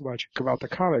doesn't know so much about the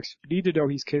comics need to know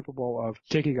he's capable of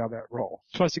taking on that role.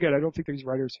 Plus, again, I don't think these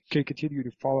writers can continue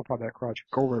to fall upon that crutch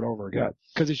over and over again,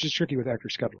 because it's just tricky with actor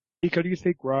scheduling. Because you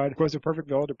think Grodd was a perfect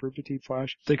villain to prove to Team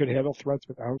Flash they could handle threats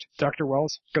without Dr.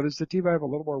 Wells? Because the team have a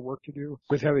little more work to do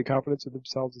with having confidence in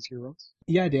themselves as heroes.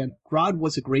 Yeah, Dan. Grodd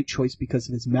was a great choice because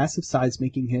of his massive size,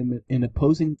 making him an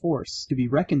opposing force to be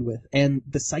reckoned with, and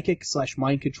the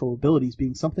psychic/mind control abilities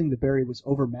being something that Barry was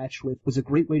overmatched with was a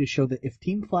great way to show that if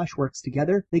Team Flash works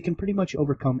together, they can pretty much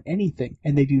overcome anything,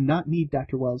 and they do not need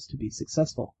Dr. Wells to be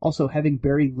successful. Also, having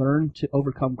Barry learn to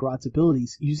overcome Grodd's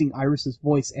abilities using Iris's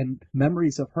voice and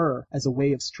memories of her as a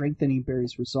way of strengthening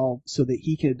Barry's resolve so that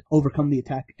he could overcome the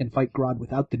attack and fight Grodd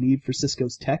without the need for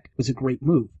Cisco's tech was a great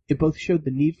move. It both showed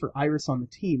the need for Iris on the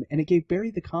team, and it gave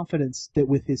Barry the confidence that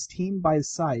with his team by his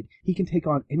side, he can take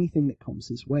on anything that comes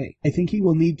his way. I think he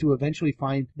will need to eventually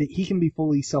find that he can be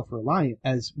fully self-reliant,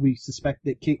 as we suspect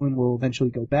that Caitlin will eventually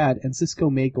go bad, and Cisco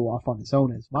may go off on his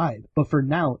own as Vibe. But for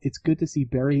now, it's good to see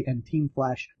Barry and Team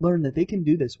Flash learn that they can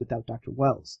do this without Dr.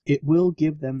 Wells. It will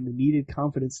give them the needed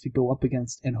confidence to go up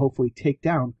against and hopefully take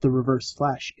down the Reverse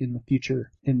Flash in the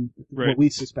future in what we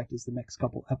suspect is the next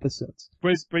couple episodes.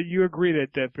 But you agree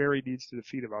that Barry needs to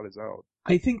defeat him on his own.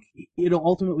 I think it'll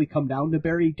ultimately come down to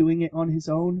Barry doing it on his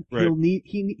own. Right.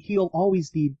 He'll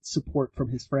always need support from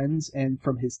his friends and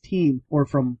from his team or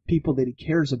from people that he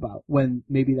cares about when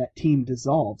maybe that team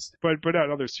dissolves. But not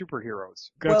other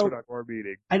superheroes. That's what I'm more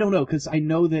meaning. I don't know, because I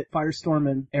know that Firestorm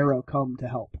and Arrow come to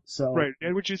help. So right,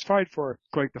 and which is fine for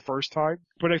the first time.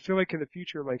 But I feel like in the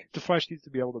future, the Flash needs to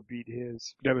be able to beat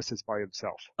his nemesis by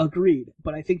himself. Agreed,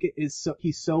 but I think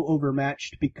he's so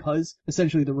overmatched because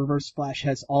essentially the Reverse Flash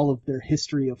has all of their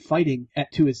history of fighting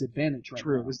to his advantage right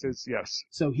now. True, yes.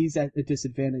 So he's at a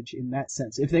disadvantage in that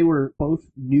sense. If they were both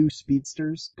new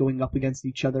speedsters going up against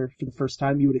each other for the first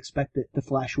time, you would expect that the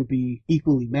Flash would be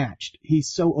equally matched. He's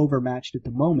so overmatched at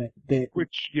the moment that...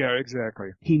 Yeah, exactly.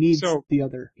 He needs the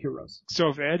other heroes. So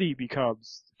if Eddie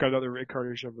becomes another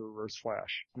incarnation of the Reverse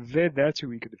Flash, then that's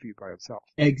who he can defeat by himself.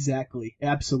 Exactly.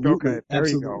 Absolutely. Okay, there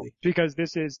Absolutely. you go. Because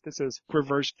this is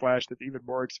Reverse Flash that's even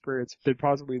more experienced than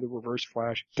possibly the Reverse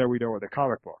Flash that we know in the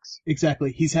comic books.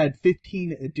 Exactly. He's had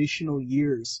 15 additional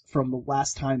years from the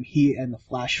last time he and the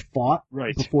Flash fought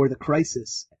before the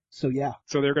crisis. So yeah.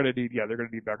 So they're gonna need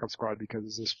backup squad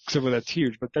because some of that's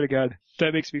huge. But then again,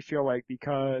 that makes me feel like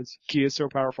because he is so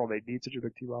powerful, they need such a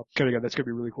big team up. And again, that's gonna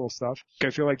be really cool stuff. I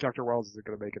feel like Dr. Wells isn't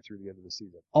gonna make it through the end of the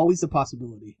season. Always a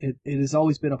possibility. It has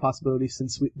always been a possibility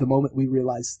since the moment we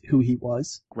realized who he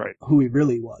was. Right. Who he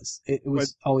really was. It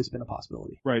was always been a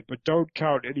possibility. Right, but don't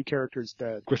count any characters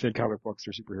dead within comic books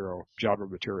or superhero genre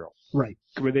material. Right.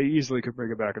 They easily could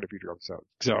bring it back in a future episode.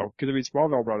 So, because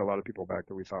Smallville brought a lot of people back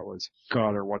that we thought was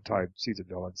gone or one one-time season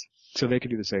villains. So they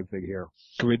can do the same thing here.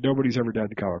 I mean, nobody's ever done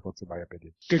the comic books, in my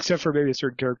opinion. Except for maybe a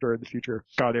certain character in the future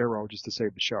got Arrow just to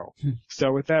save the show.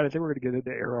 So with that, I think we're going to get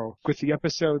into Arrow with the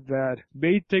episode that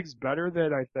made things better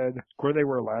than where they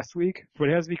were last week. But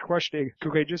it has me questioning,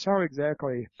 okay, just how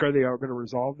exactly are they going to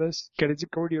resolve this? Is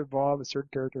it going to involve a certain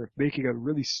character making a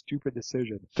really stupid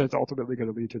decision that's ultimately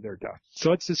going to lead to their death? So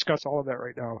let's discuss all of that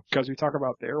right now. Because we talk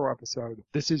about the Arrow episode,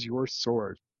 This Is Your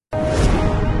Sword.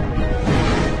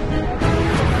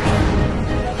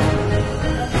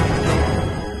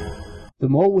 The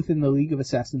mole within the League of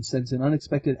Assassins sends an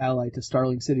unexpected ally to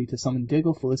Starling City to summon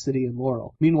Diggle, Felicity, and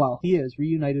Laurel. Meanwhile, he is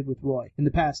reunited with Roy. In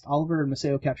the past, Oliver and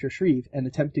Maceo capture Shreve and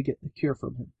attempt to get the cure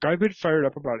from him. I've been fired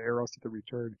up about Arrow since the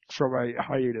return from my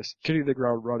hiatus, hitting the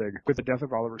ground running with the death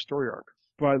of Oliver's story arc.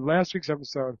 But last week's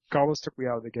episode almost took me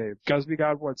out of the game, because we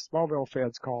got what Smallville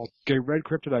fans call a Red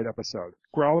Kryptonite episode,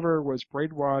 where Oliver was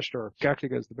brainwashed or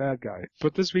acting as the bad guy.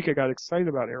 But this week I got excited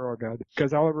about Arrow again,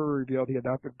 because Oliver revealed he had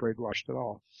not been brainwashed at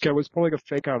all. He was pulling a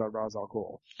fake out on Ra's al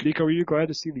Ghul. Nico, were you glad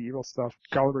to see the evil stuff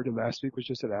Oliver did last week was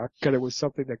just an act? Because it was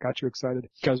something that got you excited,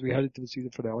 because we headed to the season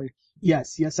finale?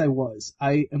 Yes, I was.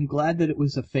 I am glad that it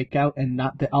was a fake out and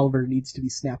not that Oliver needs to be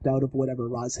snapped out of whatever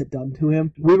Ra's had done to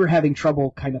him. We were having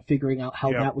trouble kind of figuring out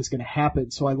how that was going to happen,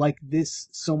 so I like this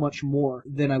so much more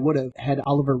than I would have had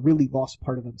Oliver really lost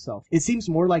part of himself. It seems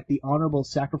more like the honorable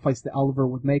sacrifice that Oliver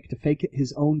would make to fake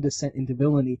his own descent into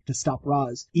villainy to stop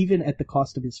Ra's, even at the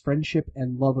cost of his friendship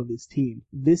and love of his team.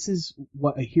 This is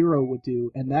what a hero would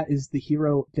do, and that is the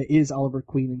hero that is Oliver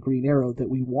Queen and Green Arrow that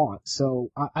we want.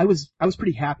 So I was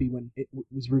pretty happy when it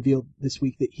was revealed this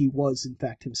week that he was in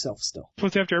fact himself still.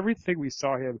 Plus, after everything we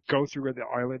saw him go through in the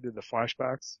island in the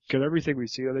flashbacks, and everything we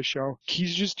see on the show,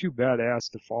 he's just too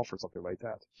badass to fall for something like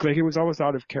that. Like, it was almost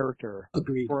out of character.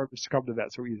 Agreed. For him to succumb to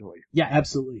that so easily. Yeah,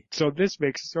 absolutely. So this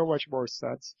makes so much more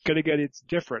sense. And again, it's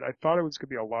different. I thought it was going to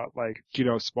be a lot like,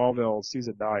 Smallville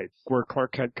season 9, where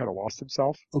Clark Kent kind of lost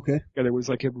himself. Okay. And it was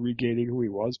like him regaining who he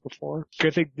was before. I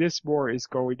think this more is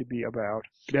going to be about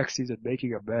next season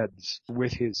making amends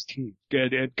with his team.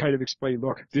 And kind of explain,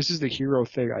 look, this is the hero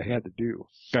thing I had to do.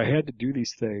 I had to do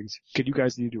these things. You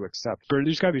guys need to accept. But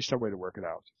there's got to be some way to work it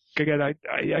out. Again,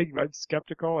 I'm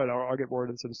skeptical, and I'll get more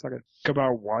into this in a second,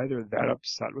 about why they're that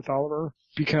upset with Oliver.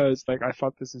 Because, I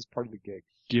thought this is part of the gig,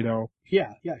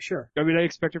 Yeah, sure. I mean, I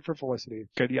expected for Felicity.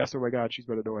 And yes, oh my god, she's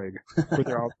been annoying with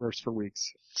her outbursts for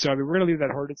weeks. So, I mean, we're going to leave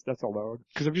that Hornets death alone,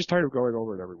 because I'm just tired of going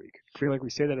over it every week. I feel like we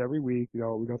say that every week, we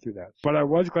go through that. But I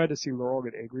was glad to see Laurel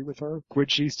get angry with her when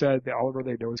she said that Oliver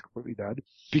they know is completely dead,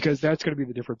 because that's going to be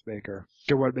the difference maker.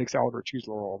 And what makes Oliver choose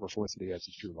Laurel over Felicity as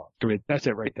his true love. I mean, that's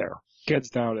it right there. Hands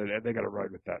down, and they got to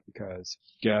run with that, because,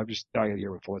 I'm just dying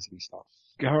here with Felicity stuff.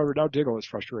 However, now Diggle is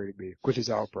frustrating me with his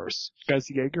outbursts, because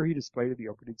the anger he displayed in the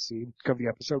opening scene of the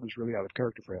episode was really out of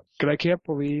character for him. And I can't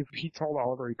believe he told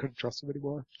Oliver he couldn't trust him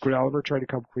anymore. When Oliver tried to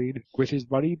come clean with his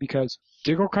money, because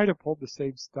Diggle kind of pulled the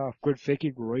same stuff when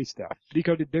faking Roy's death.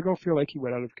 Nico, did Diggle feel like he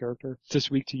went out of character this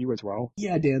week to you as well?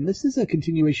 Yeah, Dan, this is a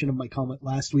continuation of my comment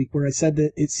last week where I said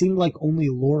that it seemed like only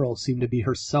Laurel seemed to be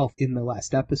herself in the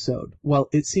last episode. Well,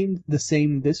 it seemed the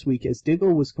same this week, as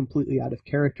Diggle was completely out of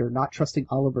character, not trusting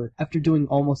Oliver after doing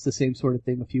almost the same sort of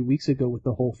thing a few weeks ago with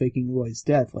the whole faking Roy's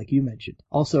death, like you mentioned.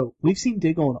 Also, we've seen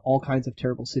Diggle in all kinds of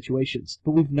terrible situations,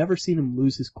 but we've never seen him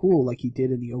lose his cool like he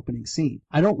did in the opening scene.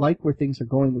 I don't like where things are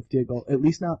going with Diggle, at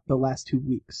least not the last 2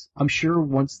 weeks. I'm sure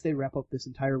once they wrap up this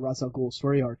entire Ra's al Ghul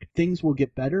story arc, things will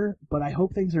get better, but I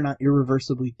hope things are not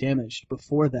irreversibly damaged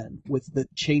before then with the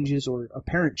changes or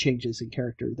apparent changes in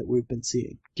character that we've been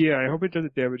seeing. Yeah, I hope it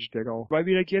doesn't damage Diggle. I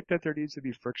mean, I get that there needs to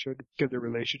be friction in the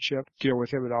relationship,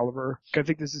 with him and Oliver. I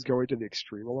think this is going to the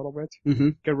extreme a little bit. Mm-hmm.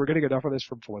 And we're getting enough of this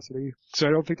from Felicity. So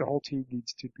I don't think the whole team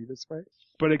needs to be this way.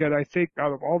 But again, I think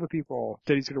out of all the people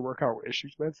that he's going to work out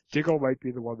issues with, Diggle might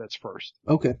be the one that's first.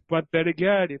 Okay. But then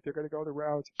again, if they're going to go the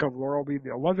route of Laurel being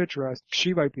the love interest,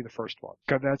 she might be the first one.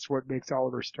 Because that's what makes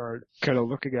Oliver start kind of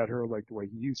looking at her like the way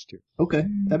he used to. Okay,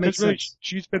 that makes really, sense.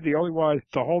 She's been the only one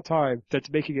the whole time that's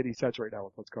making any sense right now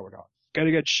with what's going on. And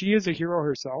again, she is a hero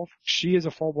herself. She is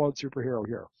a full-blown superhero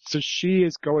here. So she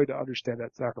is going to understand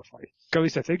that sacrifice. At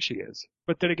least I think she is.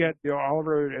 But then again,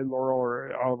 Oliver and Laurel,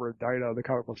 or Oliver and Dinah, the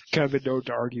comic books, kind of been known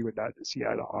to argue and not see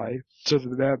eye to eye. So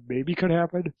that maybe could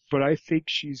happen. But I think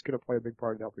she's going to play a big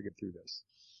part in helping get through this.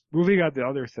 Moving on to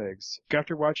other things.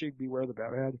 After watching Beware the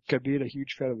Batman, being a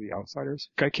huge fan of The Outsiders,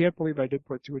 I can't believe I didn't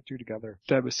put two and two together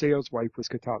that Masao's wife was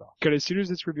Katana. As soon as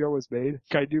this reveal was made,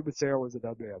 I knew Masao was a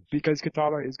dead man, because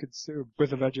Katana is consumed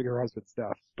with avenging her husband's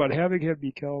death. But having him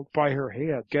be killed by her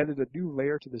hand added a new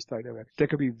layer to this dynamic that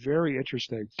could be very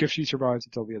interesting if she survives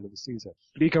until the end of the season.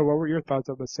 Nico, what were your thoughts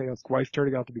on Masao's wife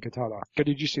turning out to be Katana?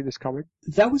 Did you see this coming?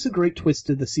 That was a great twist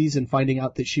to the season, finding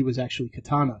out that she was actually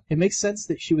Katana. It makes sense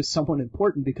that she was someone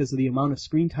important because of the amount of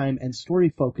screen time and story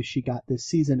focus she got this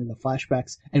season in the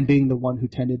flashbacks and being the one who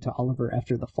tended to Oliver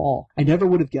after the fall. I never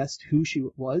would have guessed who she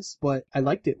was, but I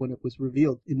liked it when it was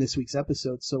revealed in this week's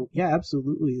episode, so yeah,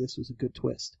 absolutely, this was a good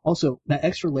twist. Also, that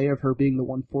extra layer of her being the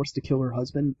one forced to kill her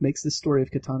husband makes this story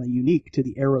of Katana unique to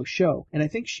the Arrow show, and I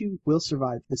think she will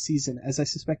survive the season, as I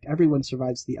suspect everyone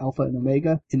survives the Alpha and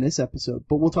Omega in this episode,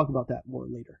 but we'll talk about that more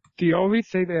later. The only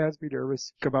thing that has me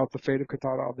nervous about the fate of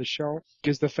Katana on this show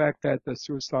is the fact that the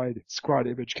Suicide Squad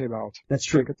image came out. That's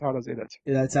true. Katana's in it.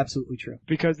 That's absolutely true.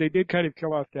 Because they did kind of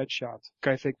kill off Deadshot,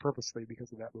 I think purposely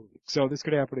because of that movie. So this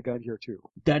could happen again here too.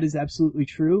 That is absolutely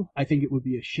true. I think it would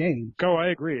be a shame. Oh, I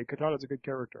agree. Katana's a good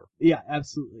character. Yeah,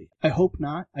 absolutely. I hope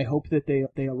not. I hope that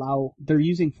they're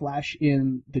using Flash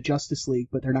in the Justice League,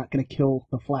 but they're not going to kill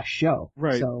the Flash show.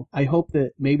 Right. So I hope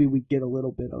that maybe we get a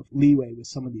little bit of leeway with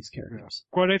some of these characters.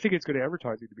 Yeah. Well, I think it's good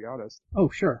advertising, to be honest. Oh,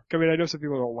 sure. I mean, I know some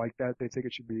people don't like that. They think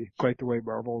it should be quite the way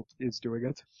Marvel is doing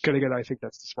it. And again, I think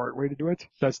that's the smart way to do it.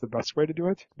 That's the best way to do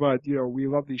it. But, we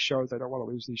love these shows. I don't want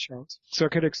to lose these shows. So I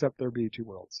can accept there being two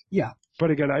worlds. Yeah.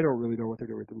 But again, I don't really know what they're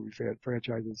doing with the movie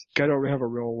franchises. I don't have a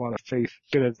real lot of faith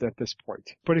in it at this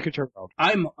point. But it could turn out.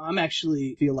 I'm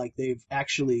actually feel like they've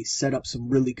actually set up some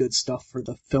really good stuff for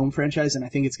the film franchise, and I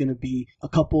think it's going to be a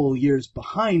couple years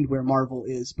behind where Marvel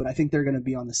is, but I think they're going to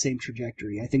be on the same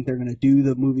trajectory. I think they're going to do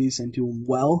the movies and do them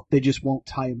well. They just won't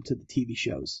tie them to the TV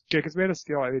shows. Yeah, because Man of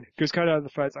Steel, I mean, just kind of on the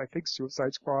fence, I think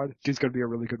Suicide Squad is going to be a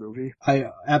really good movie. I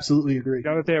absolutely agree.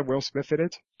 Now that they have Will Smith in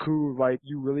it, who,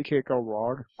 you really can't go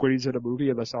wrong when he's in a movie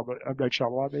unless M. Night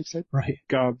Shyamalan makes it. Right.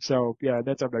 So, yeah,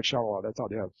 that's M. Night Shyamalan. That's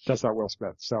on him. That's not Will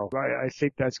Smith. So, I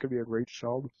think that's going to be a great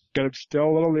film. But I'm still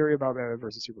a little leery about Batman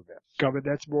vs. Superman. And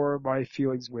that's more my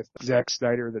feelings with Zack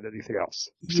Snyder than anything else.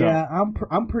 So, yeah,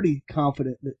 I'm pretty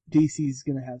confident that DC's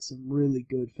going to have some really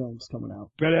good films coming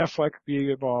out. Ben Affleck being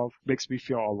involved makes me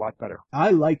feel a lot better. I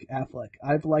like Affleck.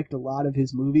 I've liked a lot of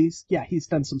his movies. Yeah, he's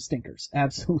done some stinkers,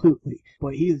 absolutely.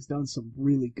 But he has done some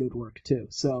really good work too.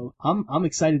 So I'm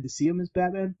excited to see him as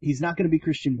Batman. He's not going to be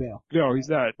Christian Bale. No, he's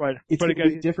not. But going again,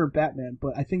 to be a different Batman,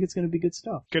 but I think it's going to be good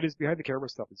stuff. Good, his behind the camera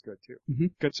stuff is good too. Mm-hmm.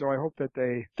 Good. So I hope that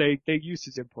they use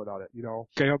his input on it.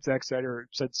 I hope Zack Snyder,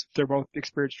 since they're both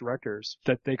experienced directors,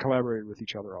 that they collaborated with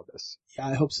each other on this. Yeah,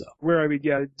 I hope so.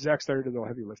 Zack Snyder did the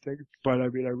heavy lifting, but I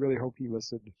really hope he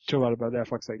listened to a lot of Ben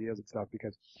Affleck's ideas and stuff,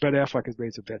 because Ben Affleck has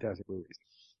made some fantastic movies.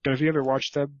 And if you haven't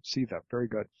watched them, see them. Very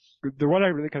good. The one I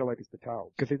really kind of like is The Town.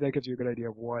 I think that gives you a good idea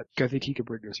of what I think he could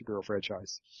bring to a superhero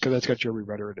franchise. Because that's got Jeremy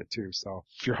Renner in it too. So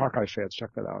if you're Hawkeye fans,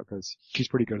 check that out, because he's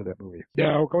pretty good at that movie.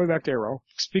 Now, going back to Arrow.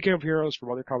 Speaking of heroes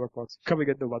from other comic books, coming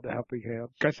into London Helping Hand,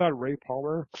 I thought Ray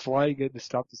Palmer flying in to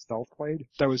stop the stealth plane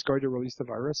that was going to release the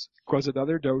virus was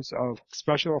another dose of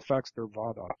special effects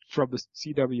nirvana from the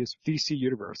CW's DC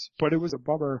universe. But it was a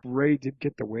bummer Ray didn't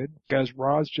get the win, as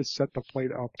Roz just set the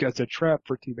plane up as a trap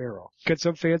for Team Arrow.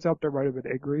 Some fans out there might have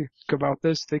been angry about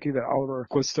this, thinking that Oliver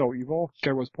was still evil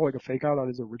and was pulling a fake out on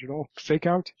his original fake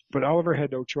out, but Oliver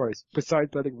had no choice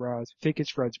besides letting Roz take his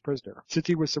friends prisoner, since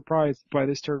he was surprised by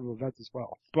this turn of events as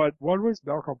well. But what was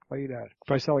Malcolm playing at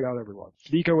by selling out everyone?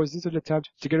 Nico, was this an attempt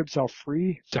to get himself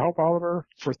free to help Oliver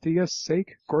for Thea's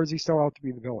sake, or is he still out to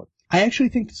be the villain? I actually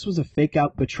think this was a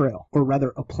fake-out betrayal, or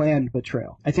rather a planned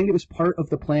betrayal. I think it was part of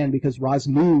the plan because Roz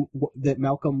knew that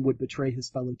Malcolm would betray his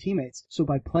fellow teammates, so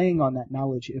by playing on that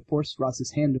knowledge, it forced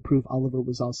Roz's hand to prove Oliver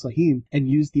was Al-Sahim and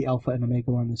used the Alpha and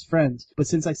Omega on his friends. But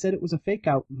since I said it was a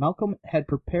fake-out, Malcolm had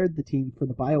prepared the team for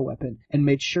the bioweapon and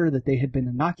made sure that they had been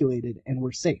inoculated and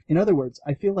were safe. In other words,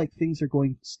 I feel like things are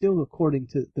going still according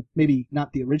to maybe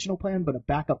not the original plan, but a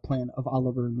backup plan of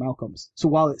Oliver and Malcolm's. So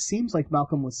while it seems like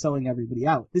Malcolm was selling everybody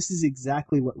out, this is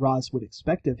exactly what Roz would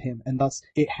expect of him, and thus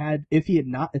if he had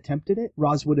not attempted it,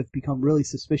 Roz would have become really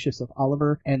suspicious of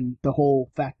Oliver and the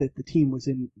whole fact that the team was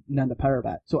in Nanda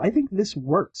Parbat. So I think this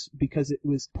works because it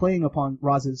was playing upon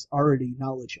Roz's already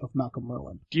knowledge of Malcolm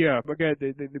Merlyn. Yeah, but again,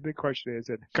 the big question is,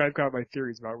 and I've got my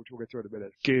theories about, which we'll get to in a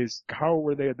minute, is how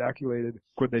were they inoculated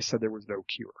when they said there was no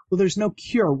cure? Well, there's no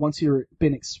cure once you've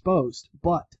been exposed,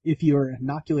 but if you're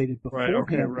inoculated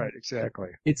beforehand, right, exactly.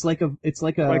 It's like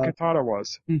Katana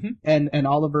was. Mm-hmm. And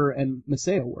Oliver and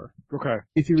Maseo were. Okay.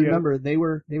 If you remember,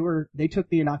 they took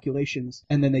the inoculations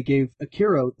and then they gave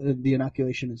Akira the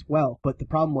inoculation as well. But the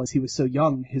problem was he was so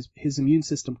young, his immune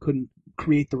system couldn't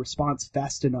create the response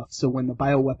fast enough. So when the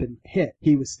bioweapon hit,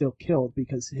 he was still killed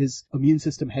because his immune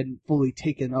system hadn't fully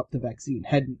taken up the vaccine,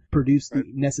 hadn't produced the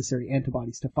necessary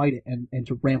antibodies to fight it and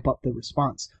to ramp up the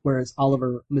response. Whereas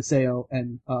Oliver, Maseo,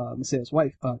 and Maseo's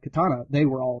wife, Katana, they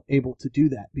were all able to do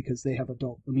that because they have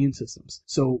adult immune systems.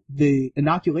 So the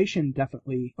inoculation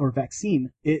definitely, or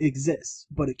vaccine, it exists,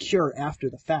 but a cure after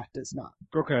the fact does not.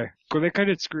 Okay. Well, they kind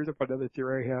of screwed up another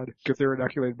theory I had if they were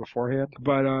inoculated beforehand.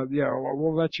 But,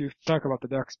 we'll let you talk about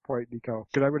the next point, Nico,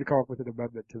 because I'm going to come up with an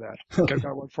amendment to that. Okay. I've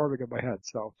got one forming in my head,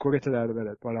 so we'll get to that in a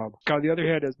minute. But, on the other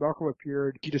hand, as Malcolm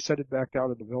appeared, he descended back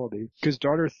down into villainy. His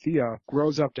daughter Thea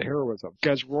grows up to heroism,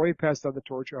 as Roy passed on the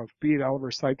torch of being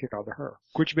Oliver's sidekick onto her,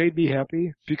 which made me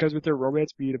happy, because with their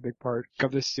romance being a big part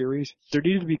of this series, there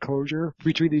needed to be closure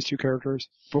between these two characters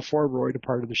before Roy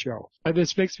departed the show. And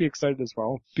this makes me excited as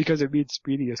well, because it means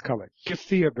Speedy is coming. If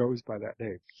Thea goes by that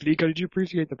name. Nico, did you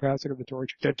appreciate the passing of the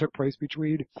torch that took place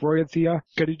between Roy and Thea?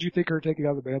 Did you think her taking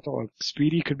on the mantle of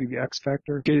Speedy could be the X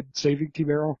factor in saving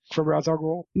Team Arrow from Ra's al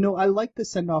Ghul? I like the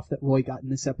send-off that Roy got in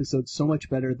this episode so much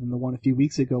better than the one a few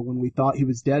weeks ago when we thought he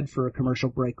was dead for a commercial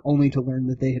break, only to learn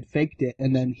that they had faked it,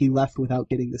 and then he left without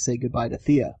getting to say goodbye to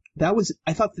Thea.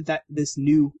 I thought that this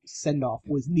new send-off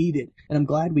was needed, and I'm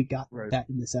glad we got that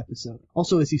in this episode.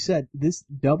 Also, as you said, this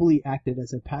doubly acted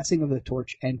as a passing of the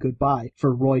torch and goodbye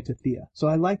for Roy to Thea. So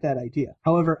I like that idea.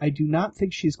 However, I do not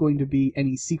think she's going to be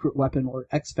any secret weapon or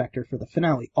X Factor for the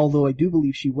finale, although I do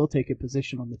believe she will take a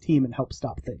position on the team and help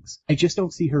stop things. I just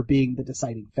don't see her being the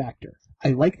deciding factor. I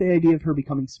like the idea of her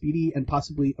becoming Speedy and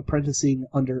possibly apprenticing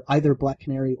under either Black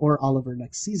Canary or Oliver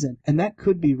next season, and that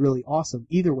could be really awesome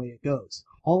either way it goes.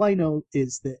 All I know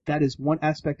is that is one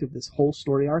aspect of this whole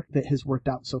story arc that has worked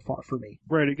out so far for me.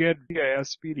 Right, again,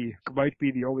 as Speedy might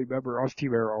be the only member of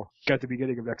Team Arrow at the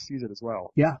beginning of next season as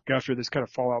well. Yeah. After this kind of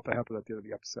fallout that happened at the end of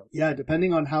the episode. Yeah,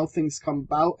 depending on how things come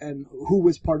about and who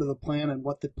was part of the plan and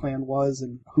what the plan was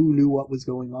and who knew what was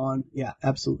going on. Yeah,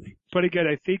 absolutely. But again,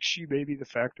 I think she may be the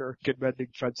factor in mending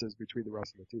fences between the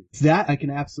rest of the team. That I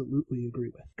can absolutely agree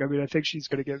with. I mean, I think she's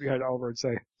going to get behind Oliver and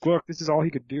say, look, this is all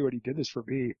he could do, and he did this for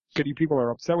me. You people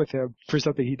are upset with him for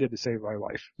something he did to save my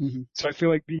life. Mm-hmm. So I feel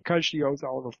like because she owes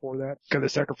Oliver for that, because the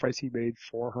sacrifice he made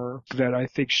for her, that I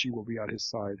think she will be on his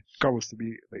side almost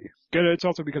immediately. And it's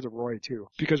also because of Roy, too.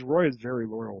 Because Roy is very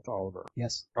loyal to Oliver.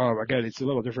 Yes. Again, it's a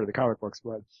little different in the comic books,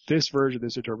 but this version,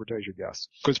 this interpretation, yes,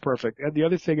 was perfect. And the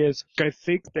other thing is, I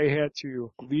think they had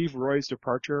to leave Roy's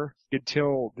departure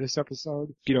until this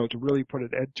episode, to really put an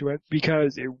end to it.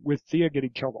 Because with Thea getting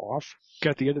killed off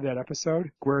at the end of that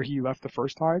episode, where he left the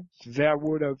first time, that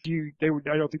would have,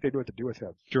 I don't think they knew what to do with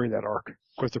him during that arc,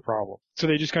 was the problem. So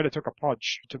they just kind of took a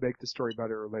punch to make the story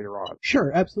better later on.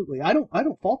 Sure, absolutely. I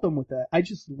don't fault them with that. I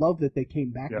just love that they came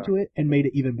back to it and made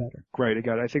it even better. Right,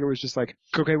 again, I think it was just like,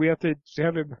 okay, we have to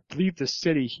have him leave the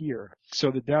city here, so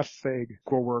the death thing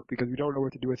will work because we don't know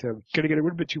what to do with him. Again, it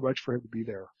would have been too much for him to be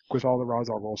there with all the Ra's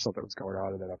al Ghul stuff that was going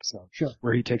on in that episode. Sure.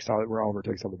 Where Oliver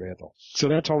takes on the mantle. So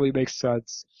that totally makes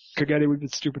sense. Again, it would have been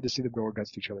stupid to see them go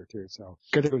against each other too, so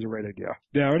I think it was a right idea.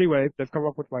 Now, anyway, I've come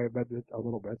up with my amendment a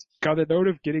little bit. On the note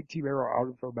of getting Team Arrow out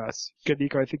of a mess,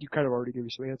 Nico, I think you kind of already gave me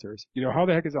some answers. How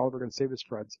the heck is Oliver going to save his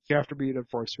friends after being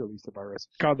enforced to release the virus?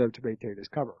 Got them to maintain his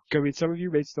cover. I mean, some of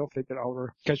you may still think that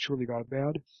Oliver has truly gone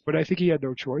mad, but I think he had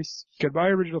no choice. My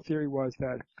original theory was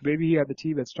that maybe he had the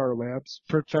team at Star Labs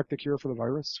perfect the cure for the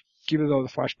virus, even though the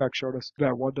flashback showed us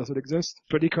that one doesn't exist.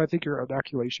 But Nico, I think your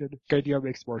inoculation idea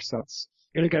makes more sense.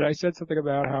 And again, I said something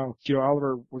about how,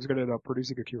 Oliver was going to end up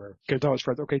producing a cure. Going to tell his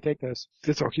friends, okay, take this.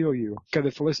 This will heal you. And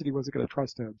then Felicity wasn't going to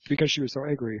trust him because she was so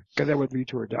angry. And that would lead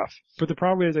to her death. But the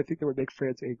problem is, I think that would make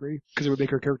fans angry because it would make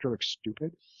her character look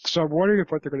stupid. So I'm wondering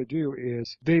if what they're going to do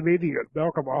is they maybe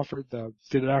Malcolm offered the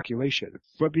inoculation.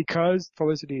 But because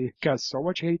Felicity got so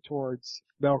much hate towards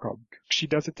Malcolm, she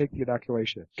doesn't take the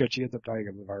inoculation because she ends up dying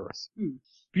of the virus.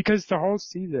 Because the whole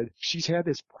season, she's had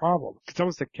this problem. It's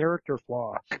almost a character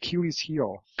flaw, Achilles'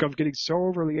 heel, of getting so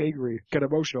overly angry, get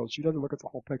emotional, she doesn't look at the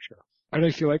whole picture. And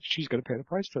I feel like she's going to pay the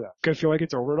price for that. I feel like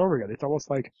it's over and over again. It's almost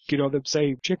like, them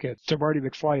saying chicken to Marty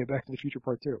McFly in Back to the Future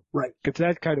Part 2. Right. It's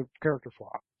that kind of character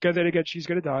flaw. And then again, she's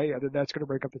going to die, and then that's going to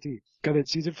break up the team. And then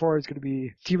season 4 is going to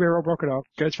be Team Arrow broken up.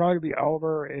 And it's probably going to be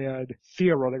Oliver and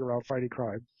Thea running around fighting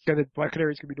crime. And then Black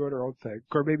Canary's going to be doing her own thing.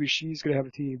 Or maybe she's going to have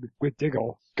a team with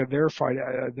Diggle, and they're fighting,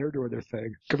 they're doing their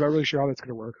thing. I'm not really sure how that's going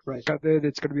to work. Right. And then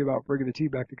it's going to be about bringing the team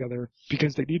back together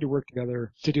because they need to work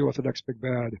together to deal with the next big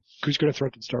bad who's going to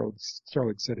threaten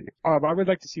Starling City. I would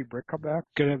like to see Brick come back.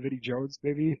 Gonna have Vinnie Jones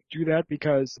maybe do that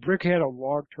because Brick had a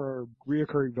long-term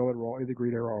reoccurring villain role in the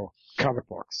Green Arrow comic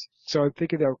books. So I'm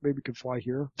thinking that maybe could fly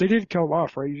here. They didn't kill him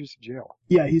off, right? He's just in jail.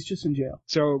 Yeah, he's just in jail.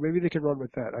 So maybe they could run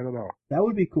with that. I don't know. That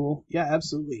would be cool. Yeah,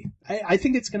 absolutely. I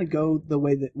think it's going to go the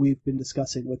way that we've been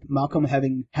discussing, with Malcolm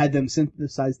having had them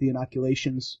synthesize the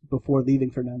inoculations before leaving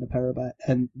for Nanda Parbat,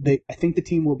 and I think the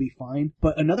team will be fine.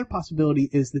 But another possibility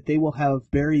is that they will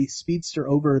have Barry speedster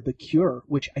over the cure,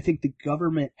 which I think the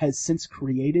government has since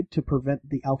created to prevent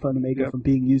the Alpha and Omega from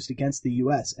being used against the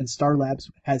U.S., and Star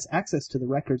Labs has access to the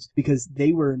records because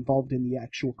they were involved in the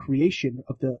actual creation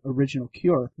of the original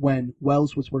cure when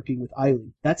Wells was working with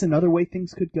Eileen. That's another way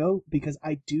things could go, because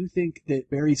I do think that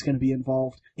Barry's going to be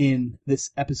involved in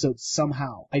this episode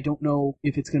somehow. I don't know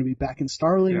if it's going to be back in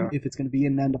Starling, if it's going to be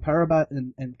in Nanda Parbat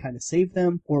and kind of save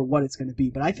them, or what it's going to be.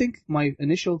 But I think my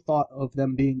initial thought of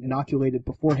them being inoculated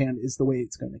beforehand is the way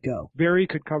it's going to go. Barry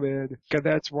could come in, and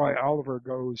that's why Oliver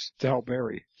goes to help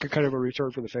Barry. Kind of a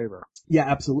return for the favor. Yeah,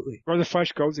 absolutely. Or the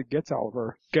Flash goes and gets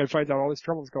Oliver, and finds out all this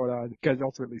trouble's going on, and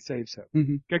ultimately saves him.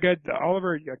 Mm-hmm. Again,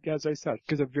 Oliver, as I said,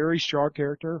 is a very strong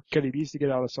character, and he needs to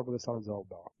get out of some of this on his own,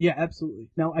 though. Yeah, absolutely.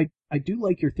 Now, I do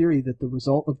like your theory that the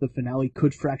result of the finale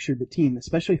could fracture the team,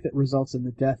 especially if it results in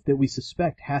the death that we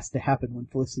suspect has to happen when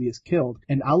Felicity is killed.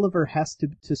 And Oliver has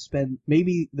to spend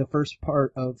maybe the first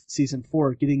part of season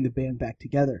 4 getting the band back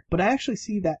together. But I actually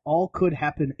see that all could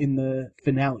happen in the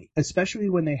finale, especially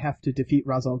when they have to defeat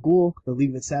Ra's al Ghul, the League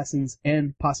of Assassins,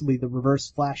 and possibly the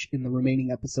Reverse Flash in the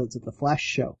remaining episodes of the Flash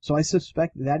show. So I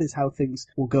suspect that is how things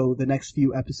will go the next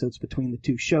few episodes between the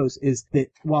two shows, is that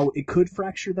while it could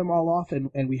fracture them all off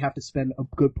and we have to spend a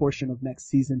good portion of next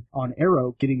season on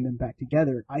Arrow getting them back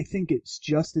together, I think it's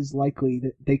just as likely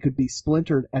that they could be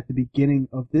splintered at the beginning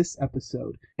of this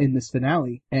episode in this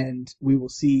finale, and we will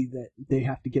see that they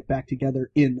have to get back together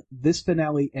in this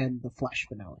finale and the Flash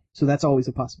finale. So that's always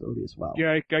a possibility as well.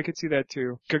 Yeah, I could see that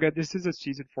too. Again, this is a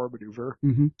season 4 maneuver.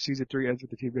 Mm-hmm. Season 3 ends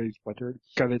with the team getting splintered.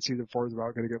 And then season 4 is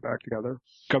about going to get back together.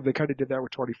 They kind of did that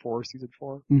with 24, season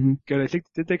 4. Mm-hmm. And I think,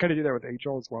 did they kind of do that with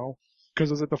Angel as well? Because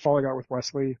was it the falling out with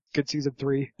Wesley in season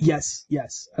 3? Yes,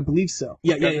 I believe so.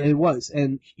 Yeah, it was.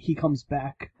 And he comes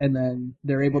back, and then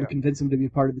they're able to convince him to be a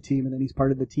part of the team, and then he's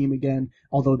part of the team again,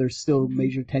 although there's still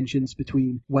major tensions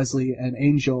between Wesley and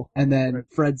Angel, and then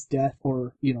Fred's death,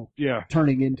 or,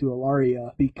 turning into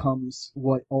Ilaria, becomes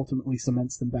what ultimately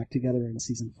cements them back together in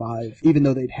season 5, even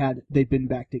though they'd been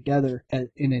back together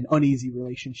in an uneasy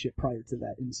relationship prior to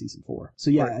that in season 4.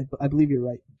 So I believe you're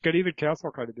right. And even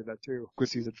Castle kind of did that too with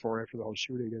season 4 after the whole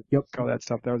shooting and all that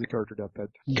stuff. That was a character death that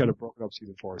kind of broke up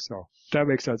season 4. So that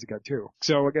makes sense again too.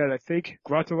 So again, I think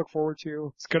a lot to look forward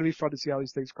to. It's going to be fun to see how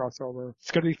these things cross over. It's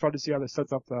going to be fun to see how this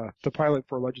sets up the pilot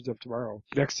for Legends of Tomorrow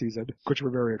next season, which we're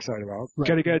very excited about.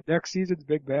 Right. And again, next season's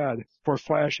big bad for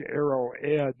Flash, Arrow,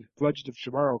 and Legends of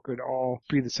Tomorrow could all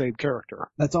be the same character.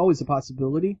 That's always a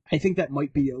possibility. I think that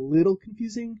might be a little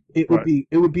confusing. It would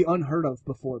be unheard of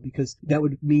before, because that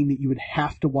would mean that you would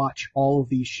have to watch all of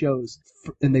these shows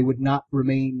and they would not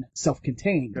remain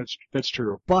self-contained. That's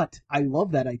true. But I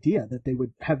love that idea that they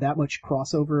would have that much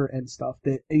crossover and stuff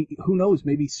that, who knows,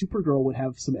 maybe Supergirl would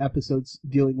have some episodes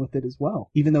dealing with it as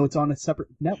well. Even though it's on a separate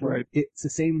network, it's the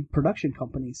same production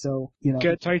company, so,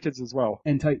 Get Titans as well.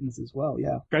 And Titans as well,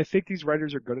 yeah. I think these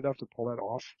writers are good enough to pull that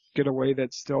off in a way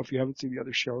that still, if you haven't seen the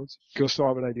other shows, you'll still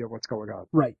have an idea of what's going on.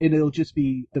 Right, and it'll just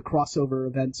be the crossover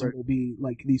events will be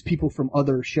like these people from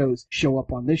other shows show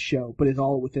up on this show, but it's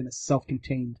all within a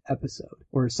self-contained episode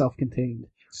or a self-contained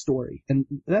story, and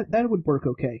that would work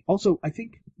okay. Also, I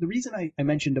think the reason I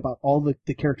mentioned about all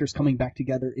the characters coming back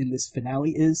together in this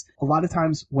finale is a lot of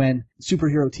times when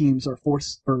superhero teams are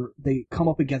forced, or they come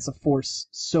up against a force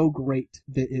so great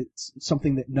that it's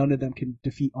something that none of them can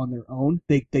defeat on their own,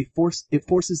 it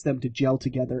forces them to gel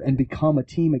together and become a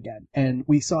team again. And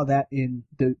we saw that in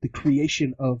the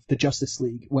creation of the Justice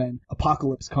League when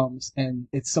Apocalypse comes, and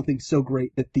it's something so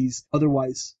great that these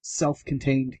otherwise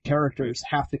self-contained characters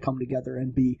have to come together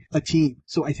and be a team.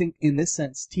 So I think in this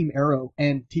sense, Team Arrow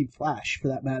and Team Flash, for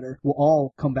that matter, will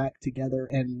all come back together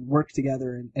and work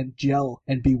together and gel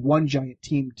and be one giant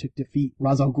team to defeat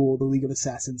Ra's al Ghul, the League of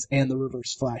Assassins, and the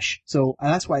Reverse Flash. So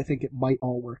that's why I think it might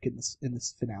all work in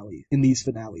this finale, in these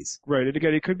finales. Right, and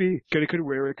again, it could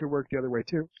work the other way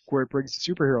too, where it brings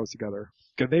the superheroes together.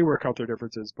 they work out their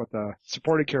differences, but the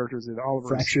supporting characters in Oliver's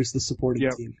fractures the supporting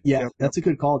Yep. team. Yeah, Yep. that's a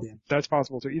good call, Dan. That's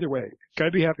possible too. Either way,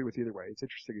 I'd be happy with either way. It's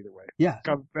interesting either way. Yeah.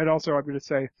 And also, I'm going to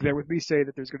say that with me saying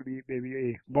that there's going to be maybe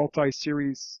a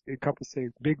multi-series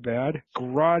encompassing Big Bad,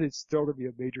 Grodd is still going to be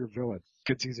a major villain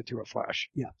in season 2 of Flash.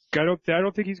 Yeah. I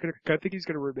don't think he's going to. I think he's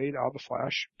going to remain on the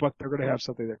Flash, but they're going to have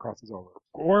something that crosses over.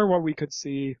 Or what we could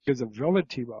see is a villain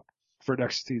team up for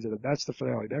next season, and that's the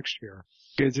finale next year.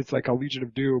 Because it's like a Legion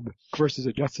of Doom versus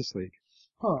a Justice League.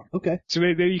 Huh, okay. So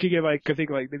maybe you could get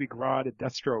maybe Grodd and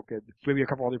Deathstroke and maybe a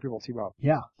couple other people team up.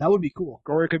 Yeah, that would be cool.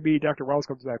 Or it could be Dr. Wells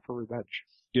comes back for revenge.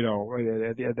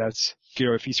 And that's,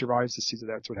 if he survives this season,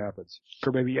 that's what happens.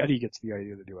 Or maybe Eddie gets the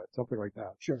idea to do it. Something like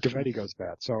that. Sure. If Eddie goes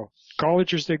bad. So, call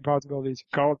interesting possibilities.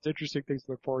 Call it interesting things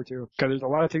to look forward to. Because there's a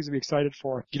lot of things to be excited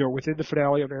for. Within the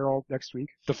finale of Arrow next week,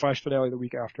 the Flash finale the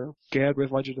week after, and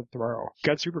with Legend of Tomorrow.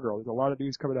 Got Supergirl. There's a lot of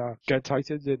news coming out. Got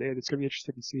Titans, and it's going to be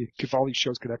interesting to see if all these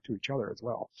shows connect to each other as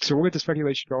well. So we'll get the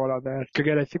speculation going on that.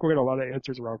 Again, I think we'll get a lot of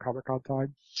answers around Comic-Con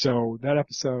time. So that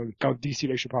episode of DC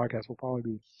Nation Podcast will probably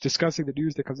be discussing the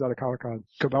news that comes out of Comic-Con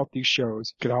about these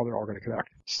shows and how they're all going to connect.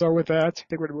 So with that, I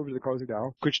think we're going to move to the closing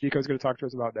now, which Nico's going to talk to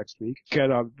us about next week.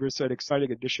 And there's an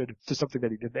exciting addition to something that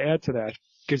he didn't add to that,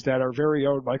 is that our very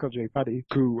own Michael J. Petty,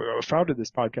 who founded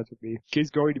this podcast with me,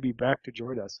 is going to be back to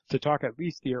join us to talk at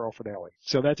least the Arrow finale.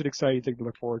 So that's an exciting thing to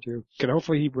look forward to. And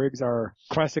hopefully he brings our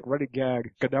classic running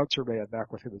gag announcer man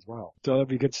back with him as well. So that'll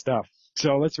be good stuff.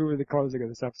 So let's move to the closing of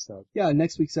this episode. Yeah,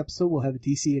 next week's episode we'll have a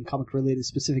DC and comic-related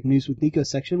specific news with Nico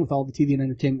section with all the TV and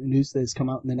entertainment news that has come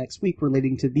out in the next week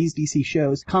relating to these DC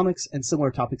shows, comics, and similar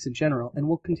topics in general. And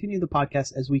we'll continue the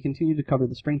podcast as we continue to cover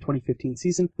the spring 2015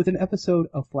 season with an episode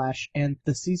of Flash and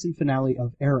the season finale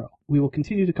of Arrow. We will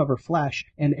continue to cover Flash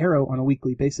and Arrow on a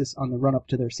weekly basis on the run-up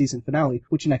to their season finale,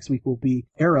 which next week will be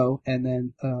Arrow, and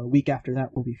then a week after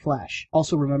that will be Flash.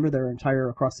 Also remember that our entire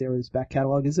Across the Arrows back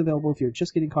catalog is available if you're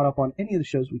just getting caught up on any of the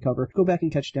shows we cover. Go back and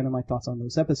catch Dan and my thoughts on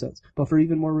those episodes. But for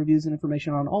even more reviews and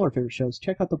information on all our favorite shows,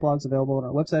 check out the blogs available on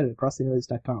our website at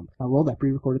acrossthearrows.com. Now roll that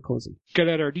pre-recorded closing. Get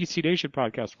at our DC Nation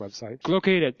podcast website,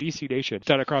 located at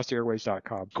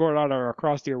dcnation.acrosstheairways.com. Go on our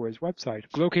Across the Airways website,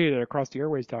 located at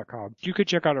acrosstheairways.com. You can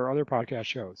check out our other podcast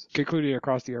shows, including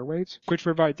Across the Airwaves, which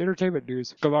provides entertainment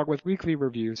news along with weekly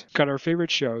reviews, got our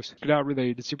favorite shows not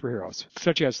related to superheroes,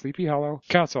 such as Sleepy Hollow,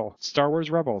 Castle, Star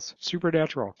Wars Rebels,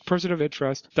 Supernatural, Person of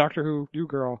Interest, Doctor Who, New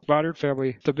Girl, Modern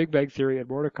Family, The Big Bang Theory, and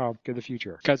more to come in the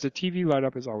future, because the TV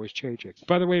lineup is always changing.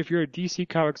 By the way, if you're a DC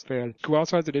Comics fan who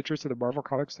also has an interest in the Marvel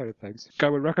Comics side of things, I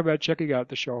would recommend checking out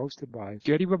the show hosted by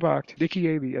Andy Babak, Nikki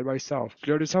Amy, and myself,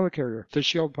 known as Helicarrier, the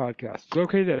Shield Podcast,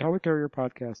 located at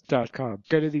helicarrierpodcast.com,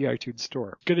 and in the iTunes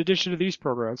Store. In addition to these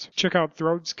programs, check out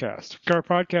Thrones Cast, our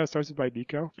podcast hosted by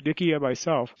Nico, Nikki, and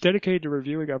myself, dedicated to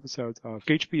reviewing episodes of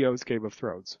HBO's Game of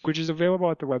Thrones, which is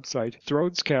available at the website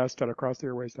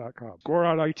thronescast.acrosstheairways.com or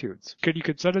on iTunes. You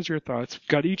can send us your thoughts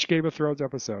on each Game of Thrones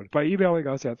episode by emailing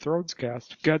us at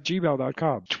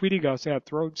thronescast@gmail.com, tweeting us at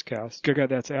thronescast, again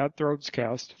that's at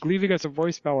thronescast, leaving us a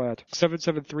voicemail at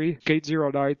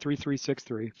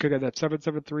 773-809-3363, again that's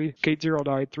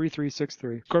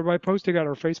 773-809-3363, or by posting on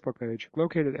our Facebook page,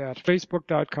 located at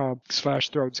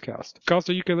facebook.com/thronescast.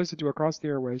 Also, you can listen to Across the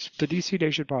Airways, the DC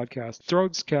Nation podcast,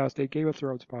 Thronescast, a Game of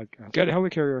Thrones podcast, get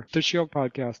Helicarrier, the Shield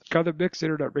podcast, on the Mix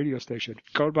Internet radio station,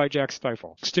 owned by Jack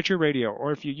Stifle, Stitcher Radio,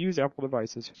 or if you use Apple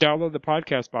devices, download the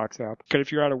Podcast Box app. And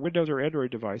if you're on a Windows or Android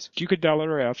device, you can download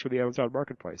our apps from the Amazon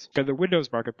Marketplace. And the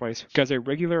Windows Marketplace has a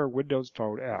regular Windows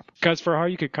Phone app. As for how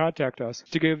you can contact us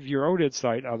to give your own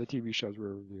insight on the TV shows we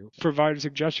review, provide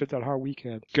suggestions on how we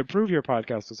can improve your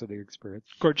podcast listening experience,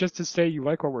 or just to say you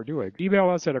like what we're doing, email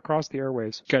us at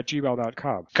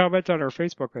acrosstheairwaves@gmail.com. Comment on our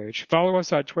Facebook page. Follow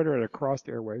us on Twitter at Across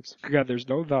the Airwaves. Again, there's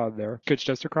no the on there. It's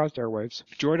just Across the Airwaves.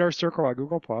 Join our circle on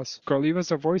Google+. Or leave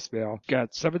us a voicemail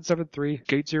at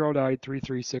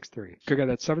 773-809-3363. Again,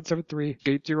 that's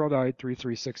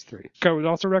 773-809-3363. I would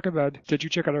also recommend that you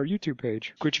check out our YouTube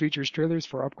page, which features trailers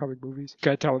for upcoming movies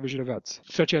and television events,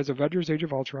 such as Avengers Age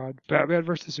of Ultron, Batman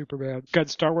vs. Superman, and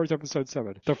Star Wars Episode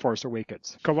 7, The Force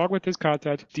Awakens. Along with this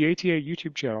content, the ATA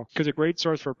YouTube channel is a great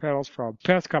source for panels from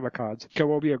past Comic-Cons, and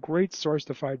will be a great source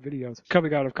to find videos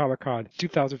coming out of Comic-Con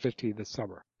 2015 this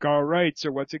summer. All right,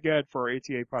 so once again, for our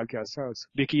ATA podcast hosts,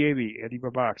 Nikki Amy, Andy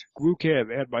Babak, Wu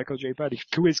Kim, and Michael J. Petty,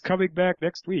 who is coming back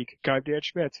next week. I'm Dan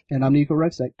Schmidt. And I'm Nico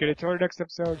Revsite. Until our next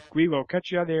episode, we will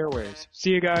catch you on the airwaves. See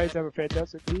you guys, have a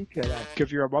fantastic week, and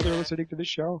if you're a mother listening to this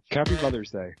show, happy Mother's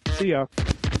Day. See ya.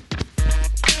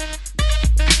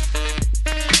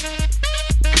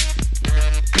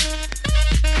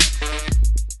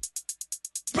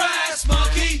 Brass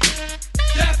monkey,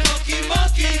 that funky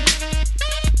monkey.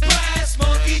 Brass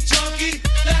monkey, chunky.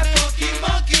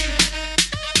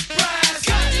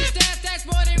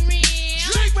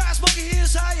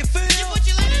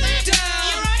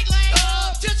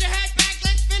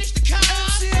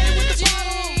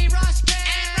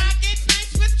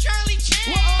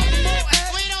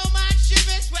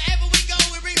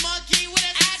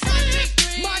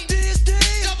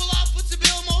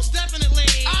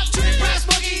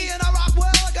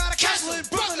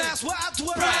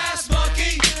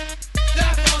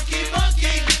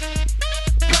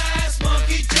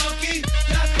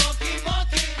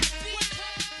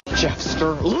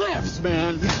 Jeffster lives,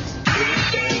 man.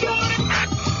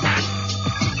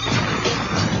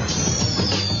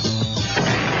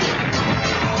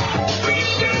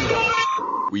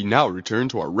 We now return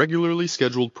to our regularly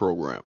scheduled program.